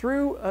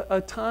 through a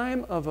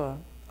time of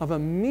a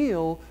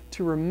meal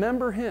to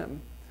remember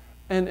him.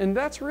 And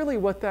that's really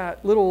what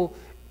that little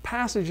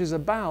passage is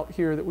about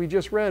here that we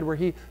just read, where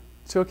he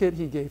took it,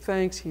 he gave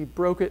thanks, he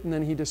broke it, and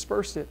then he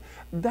dispersed it.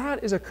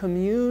 That is a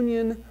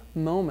communion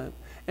moment.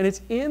 And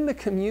it's in the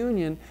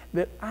communion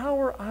that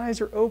our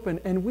eyes are open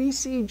and we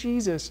see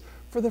Jesus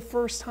for the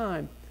first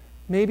time,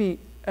 maybe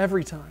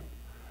every time.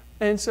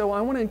 And so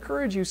I want to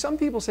encourage you. Some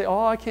people say,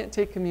 oh, I can't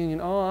take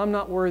communion. Oh, I'm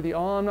not worthy.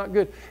 Oh, I'm not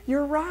good.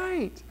 You're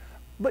right.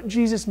 But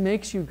Jesus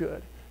makes you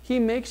good. He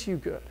makes you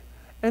good.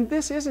 And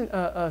this isn't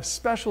a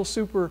special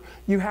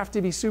you have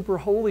to be super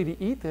holy to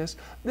eat this.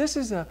 This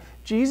is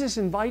Jesus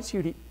invites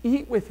you to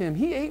eat with Him.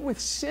 He ate with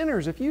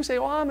sinners. If you say,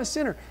 oh, I'm a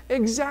sinner,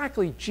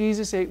 exactly,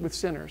 Jesus ate with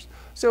sinners.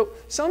 So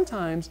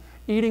sometimes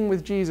eating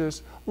with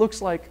Jesus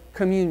looks like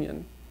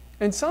communion.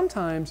 And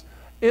sometimes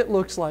it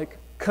looks like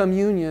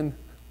communion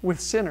with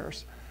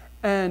sinners.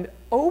 And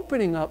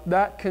opening up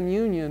that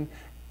communion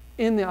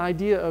in the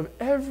idea of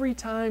every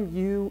time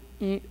you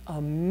eat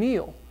a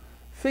meal,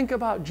 think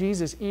about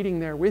Jesus eating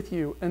there with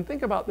you, and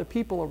think about the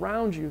people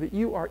around you that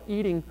you are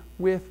eating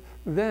with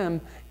them,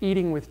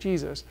 eating with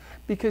Jesus.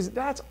 Because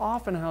that's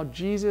often how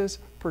Jesus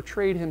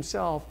portrayed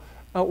Himself,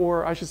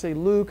 or I should say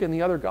Luke and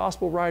the other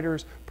gospel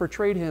writers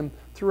portrayed Him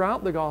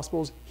throughout the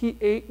Gospels. He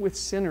ate with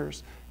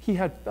sinners. He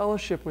had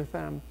fellowship with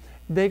them.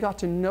 They got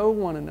to know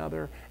one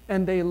another,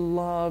 and they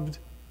loved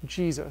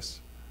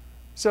Jesus.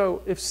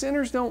 So if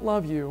sinners don't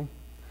love you,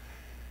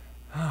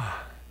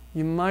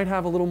 you might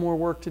have a little more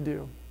work to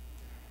do.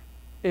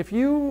 If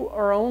you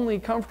are only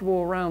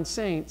comfortable around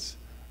saints,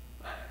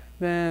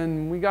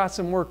 then we got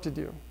some work to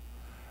do.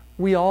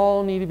 We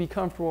all need to be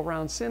comfortable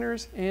around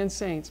sinners and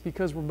saints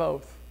because we're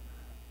both.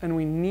 And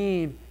we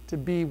need to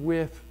be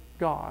with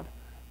God,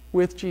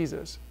 with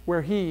Jesus,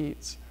 where He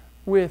eats,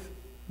 with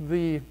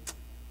the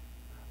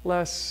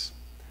less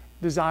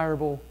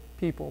desirable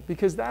people,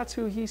 because that's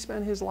who He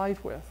spent His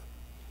life with.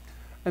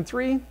 And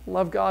 3,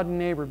 love God and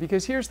neighbor,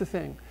 because here's the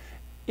thing.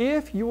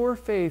 If your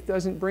faith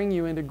doesn't bring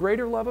you into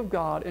greater love of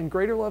God and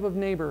greater love of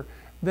neighbor,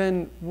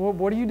 then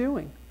what are you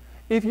doing?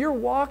 If you're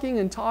walking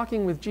and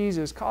talking with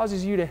Jesus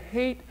causes you to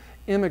hate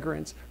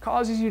immigrants,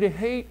 causes you to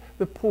hate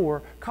the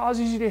poor,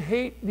 causes you to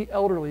hate the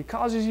elderly,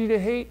 causes you to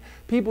hate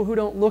people who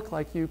don't look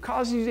like you,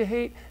 causes you to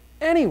hate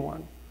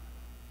anyone,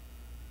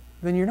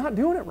 then you're not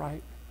doing it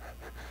right.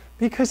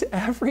 Because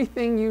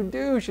everything you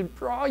do should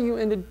draw you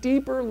into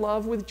deeper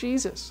love with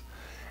Jesus.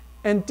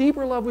 And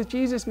deeper love with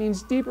Jesus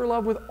means deeper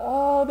love with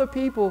all the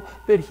people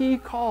that He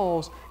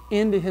calls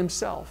into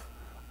Himself.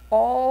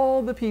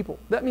 All the people.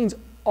 That means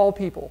all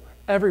people,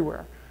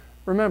 everywhere.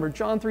 Remember,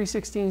 John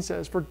 3:16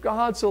 says, for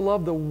God so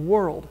loved the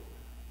world.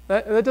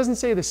 That doesn't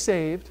say the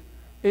saved.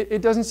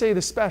 It doesn't say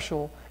the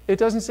special. It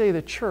doesn't say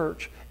the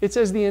church. It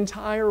says the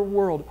entire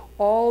world,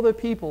 all the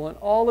people and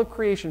all of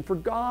creation. For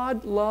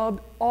God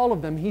loved all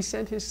of them. He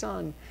sent His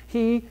Son.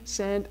 He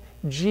sent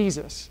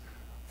Jesus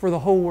for the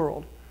whole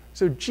world.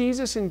 So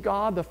Jesus and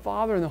God, the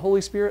Father and the Holy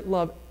Spirit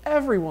love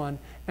everyone,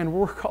 and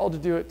we're called to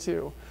do it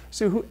too.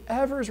 So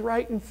whoever's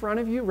right in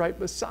front of you, right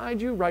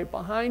beside you, right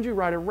behind you,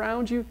 right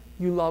around you,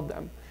 you love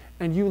them.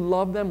 And you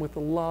love them with the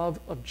love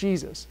of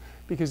Jesus,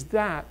 because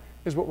that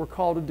is what we're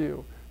called to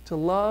do, to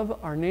love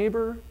our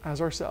neighbor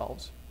as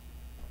ourselves.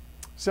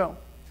 So,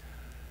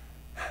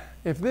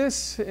 if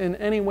this in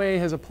any way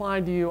has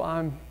applied to you,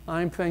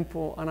 I'm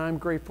thankful and I'm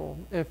grateful.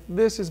 If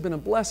this has been a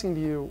blessing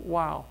to you,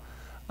 wow.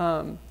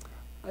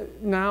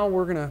 Now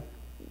we're going to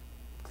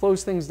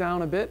close things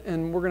down a bit,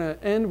 and we're going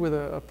to end with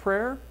a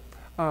prayer,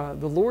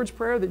 the Lord's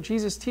Prayer that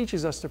Jesus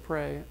teaches us to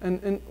pray.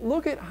 And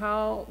look at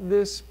how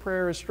this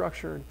prayer is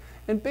structured,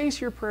 and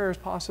base your prayers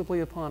possibly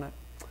upon it.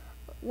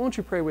 Won't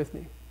you pray with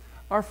me?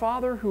 Our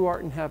Father who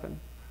art in heaven,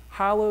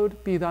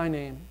 hallowed be Thy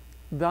name.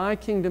 Thy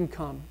kingdom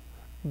come.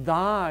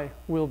 Thy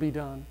will be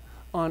done,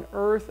 on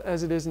earth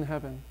as it is in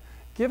heaven.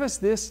 Give us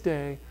this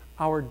day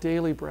our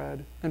daily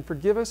bread, and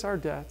forgive us our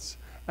debts,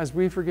 as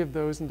we forgive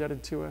those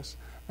indebted to us.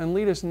 And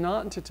lead us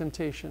not into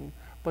temptation,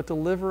 but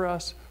deliver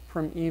us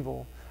from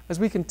evil. As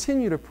we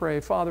continue to pray,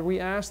 Father, we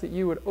ask that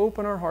You would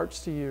open our hearts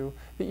to You,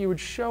 that You would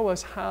show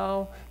us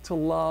how to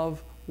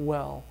love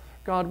well.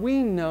 God,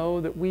 we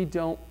know that we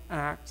don't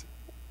act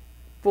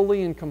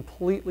fully and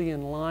completely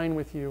in line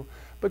with You,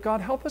 but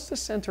God, help us to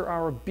center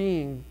our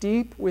being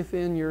deep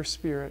within Your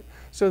Spirit,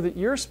 so that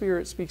Your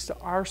Spirit speaks to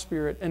our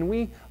spirit, and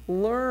we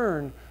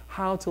learn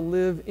how to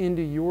live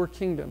into Your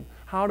kingdom,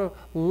 how to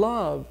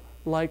love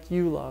like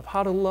You love,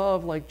 how to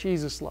love like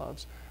Jesus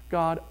loves.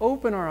 God,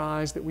 open our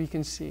eyes that we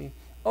can see.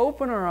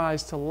 Open our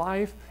eyes to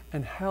life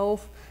and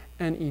health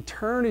and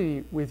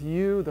eternity with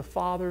You, the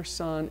Father,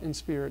 Son, and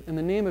Spirit. In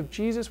the name of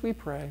Jesus we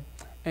pray.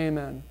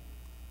 Amen.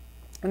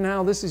 And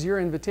now this is your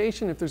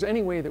invitation. If there's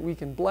any way that we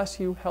can bless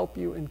you, help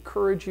you,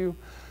 encourage you,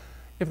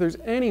 if there's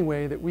any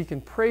way that we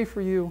can pray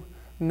for you,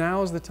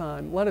 now's the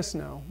time. Let us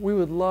know. We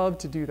would love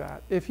to do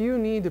that. If you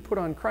need to put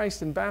on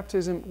Christ in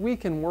baptism, we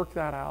can work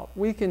that out.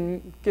 We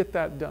can get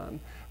that done.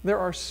 There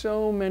are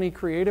so many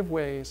creative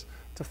ways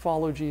to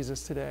follow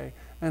Jesus today,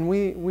 and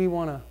we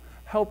want to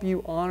help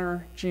you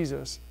honor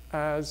Jesus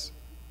as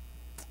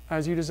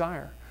you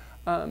desire.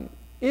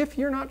 If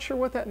you're not sure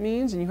what that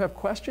means and you have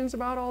questions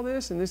about all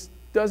this and this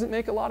doesn't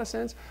make a lot of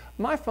sense,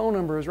 my phone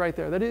number is right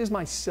there. That is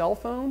my cell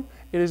phone.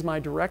 It is my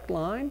direct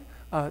line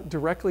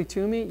directly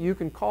to me. You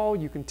can call,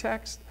 you can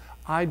text.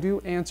 I do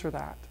answer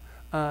that.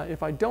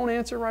 If I don't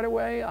answer right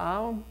away,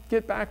 I'll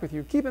get back with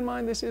you. Keep in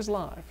mind this is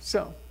live.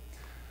 So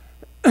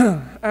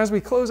as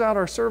we close out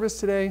our service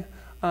today,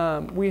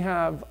 we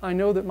have I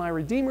Know That My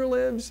Redeemer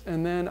Lives,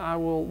 and then I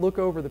will look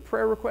over the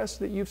prayer requests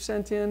that you've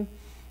sent in,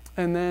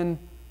 and then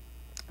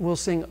we'll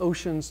sing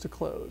Oceans to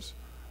close.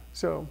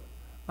 So,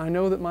 I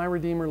know that my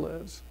Redeemer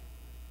lives.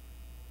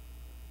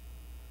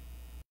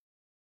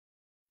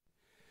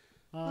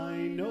 I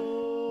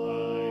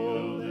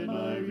know that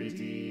my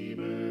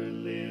Redeemer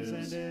lives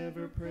and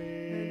ever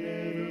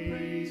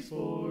prays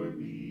for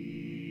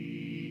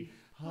me.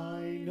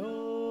 I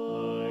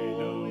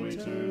know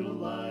eternal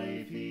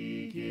life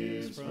He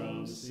gives,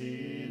 from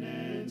sin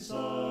and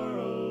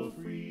sorrow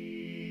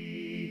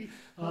free.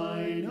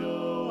 I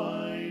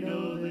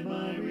know that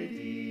my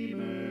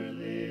Redeemer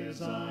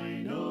lives.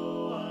 I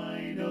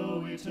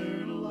know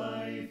eternal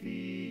life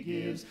He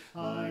gives.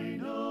 I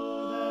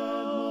know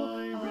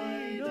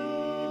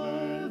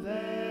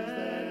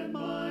that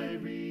my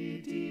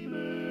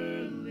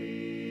Redeemer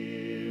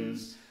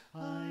lives.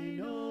 I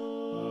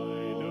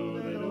know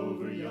that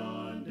over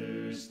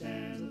yonder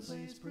stands a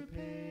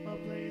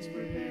place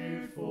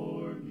prepared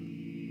for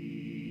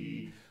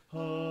me.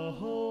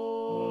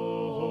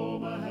 Oh,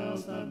 my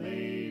house not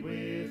made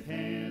with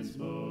hands,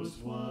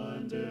 most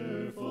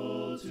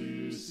wonderful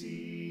to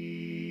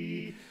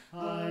see.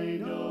 I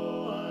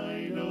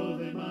know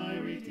that my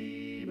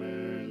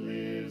Redeemer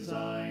lives.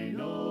 I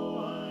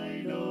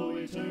know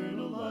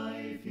eternal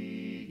life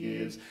He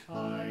gives.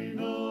 I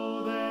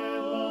know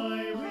that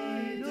my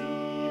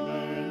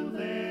Redeemer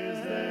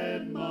lives,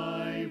 that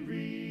my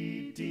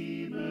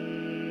Redeemer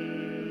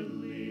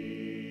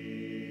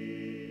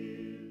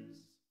lives.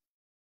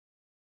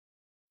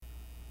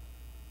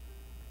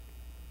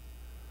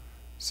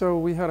 So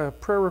we had a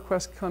prayer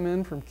request come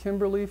in from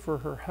Kimberly for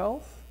her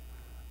health.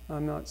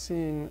 I'm not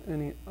seeing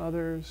any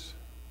others.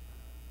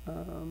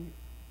 Let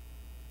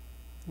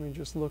me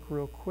just look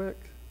real quick.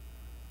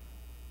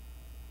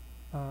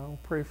 We'll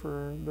pray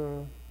for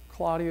the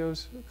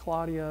Claudia's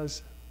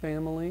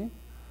family.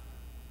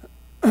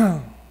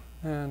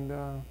 And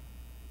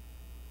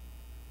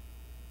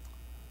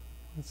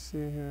let's see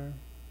here.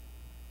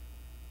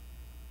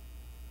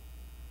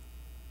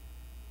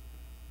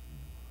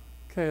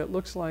 Okay, it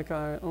looks like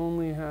I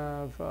only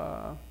have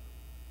a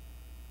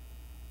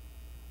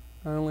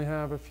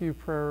few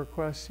prayer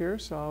requests here,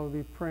 so I'll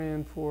be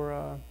praying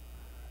for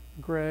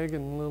Greg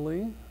and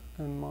Lily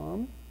and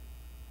Mom.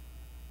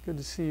 Good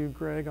to see you,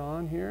 Greg,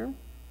 on here.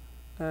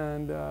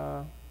 And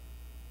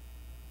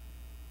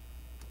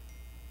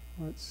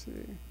let's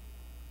see.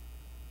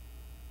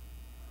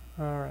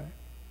 All right,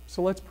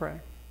 so let's pray.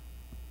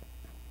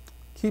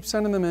 Keep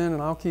sending them in,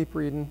 and I'll keep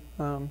reading.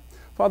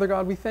 Father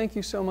God, we thank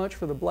you so much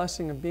for the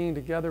blessing of being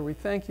together. We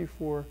thank you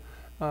for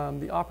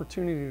the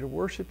opportunity to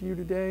worship you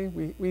today.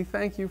 We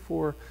thank you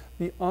for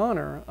the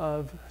honor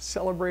of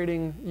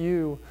celebrating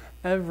you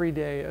every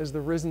day as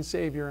the risen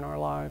Savior in our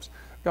lives.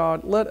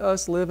 God, let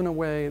us live in a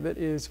way that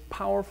is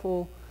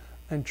powerful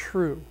and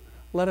true.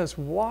 Let us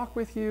walk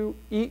with you,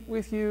 eat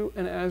with you,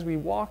 and as we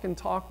walk and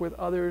talk with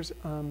others,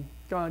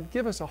 God,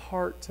 give us a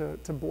heart to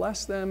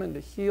bless them and to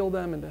heal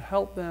them and to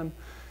help them.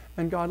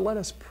 And God, let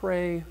us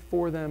pray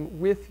for them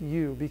with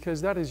you,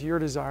 because that is your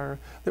desire,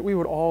 that we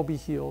would all be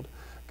healed.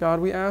 God,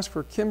 we ask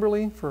for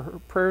Kimberly, for her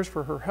prayers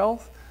for her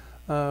health.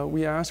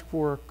 We ask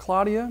for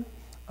Claudia,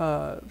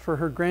 for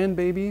her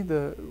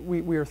grandbaby.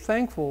 We are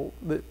thankful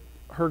that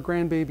her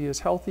grandbaby is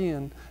healthy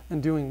and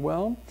doing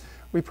well.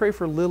 We pray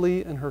for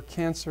Lily and her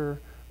cancer,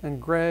 and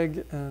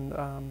Greg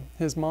and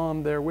his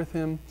mom there with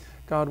him.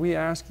 God, we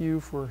ask you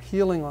for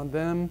healing on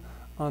them,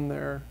 on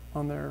their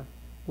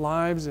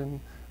lives, and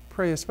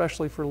pray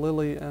especially for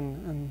Lily,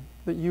 and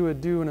that you would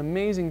do an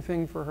amazing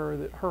thing for her,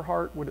 that her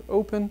heart would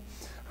open,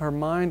 her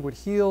mind would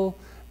heal,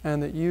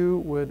 and that you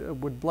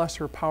would bless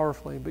her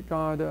powerfully. But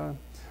God,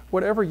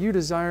 whatever you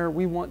desire,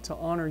 we want to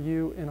honor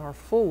you in our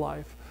full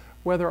life,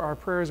 whether our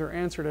prayers are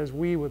answered as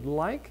we would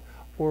like,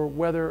 or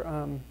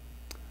whether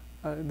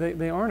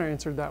they aren't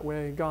answered that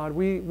way. God,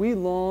 we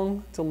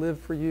long to live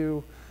for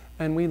you,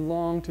 and we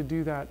long to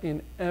do that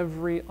in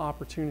every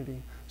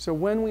opportunity. So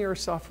when we are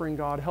suffering,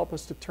 God, help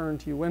us to turn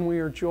to you. When we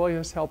are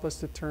joyous, help us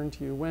to turn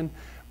to you. When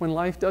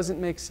life doesn't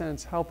make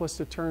sense, help us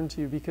to turn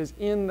to you, because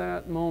in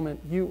that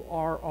moment, you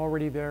are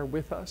already there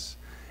with us,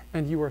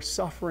 and you are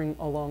suffering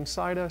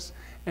alongside us,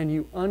 and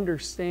you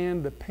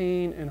understand the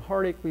pain and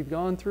heartache we've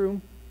gone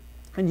through,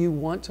 and you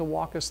want to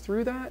walk us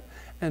through that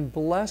and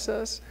bless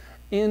us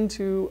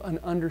into an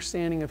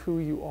understanding of who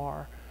you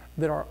are,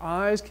 that our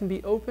eyes can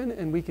be open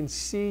and we can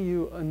see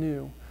you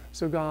anew.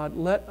 So God,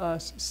 let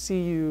us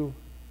see you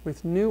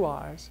with new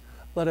eyes.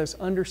 Let us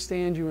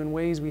understand you in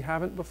ways we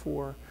haven't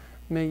before.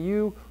 May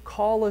you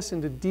call us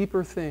into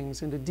deeper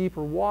things, into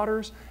deeper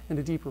waters,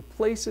 into deeper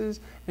places,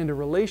 into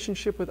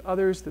relationship with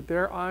others, that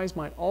their eyes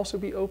might also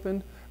be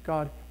opened.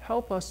 God,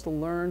 help us to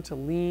learn to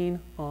lean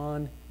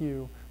on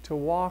you, to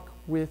walk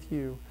with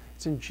you.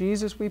 It's in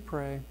Jesus we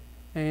pray.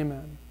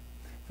 Amen.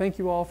 Thank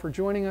you all for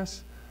joining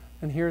us,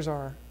 and here's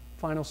our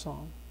final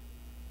song.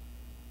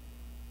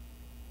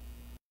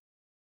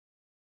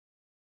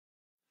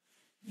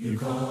 You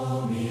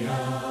call me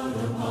out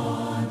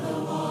upon the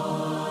water.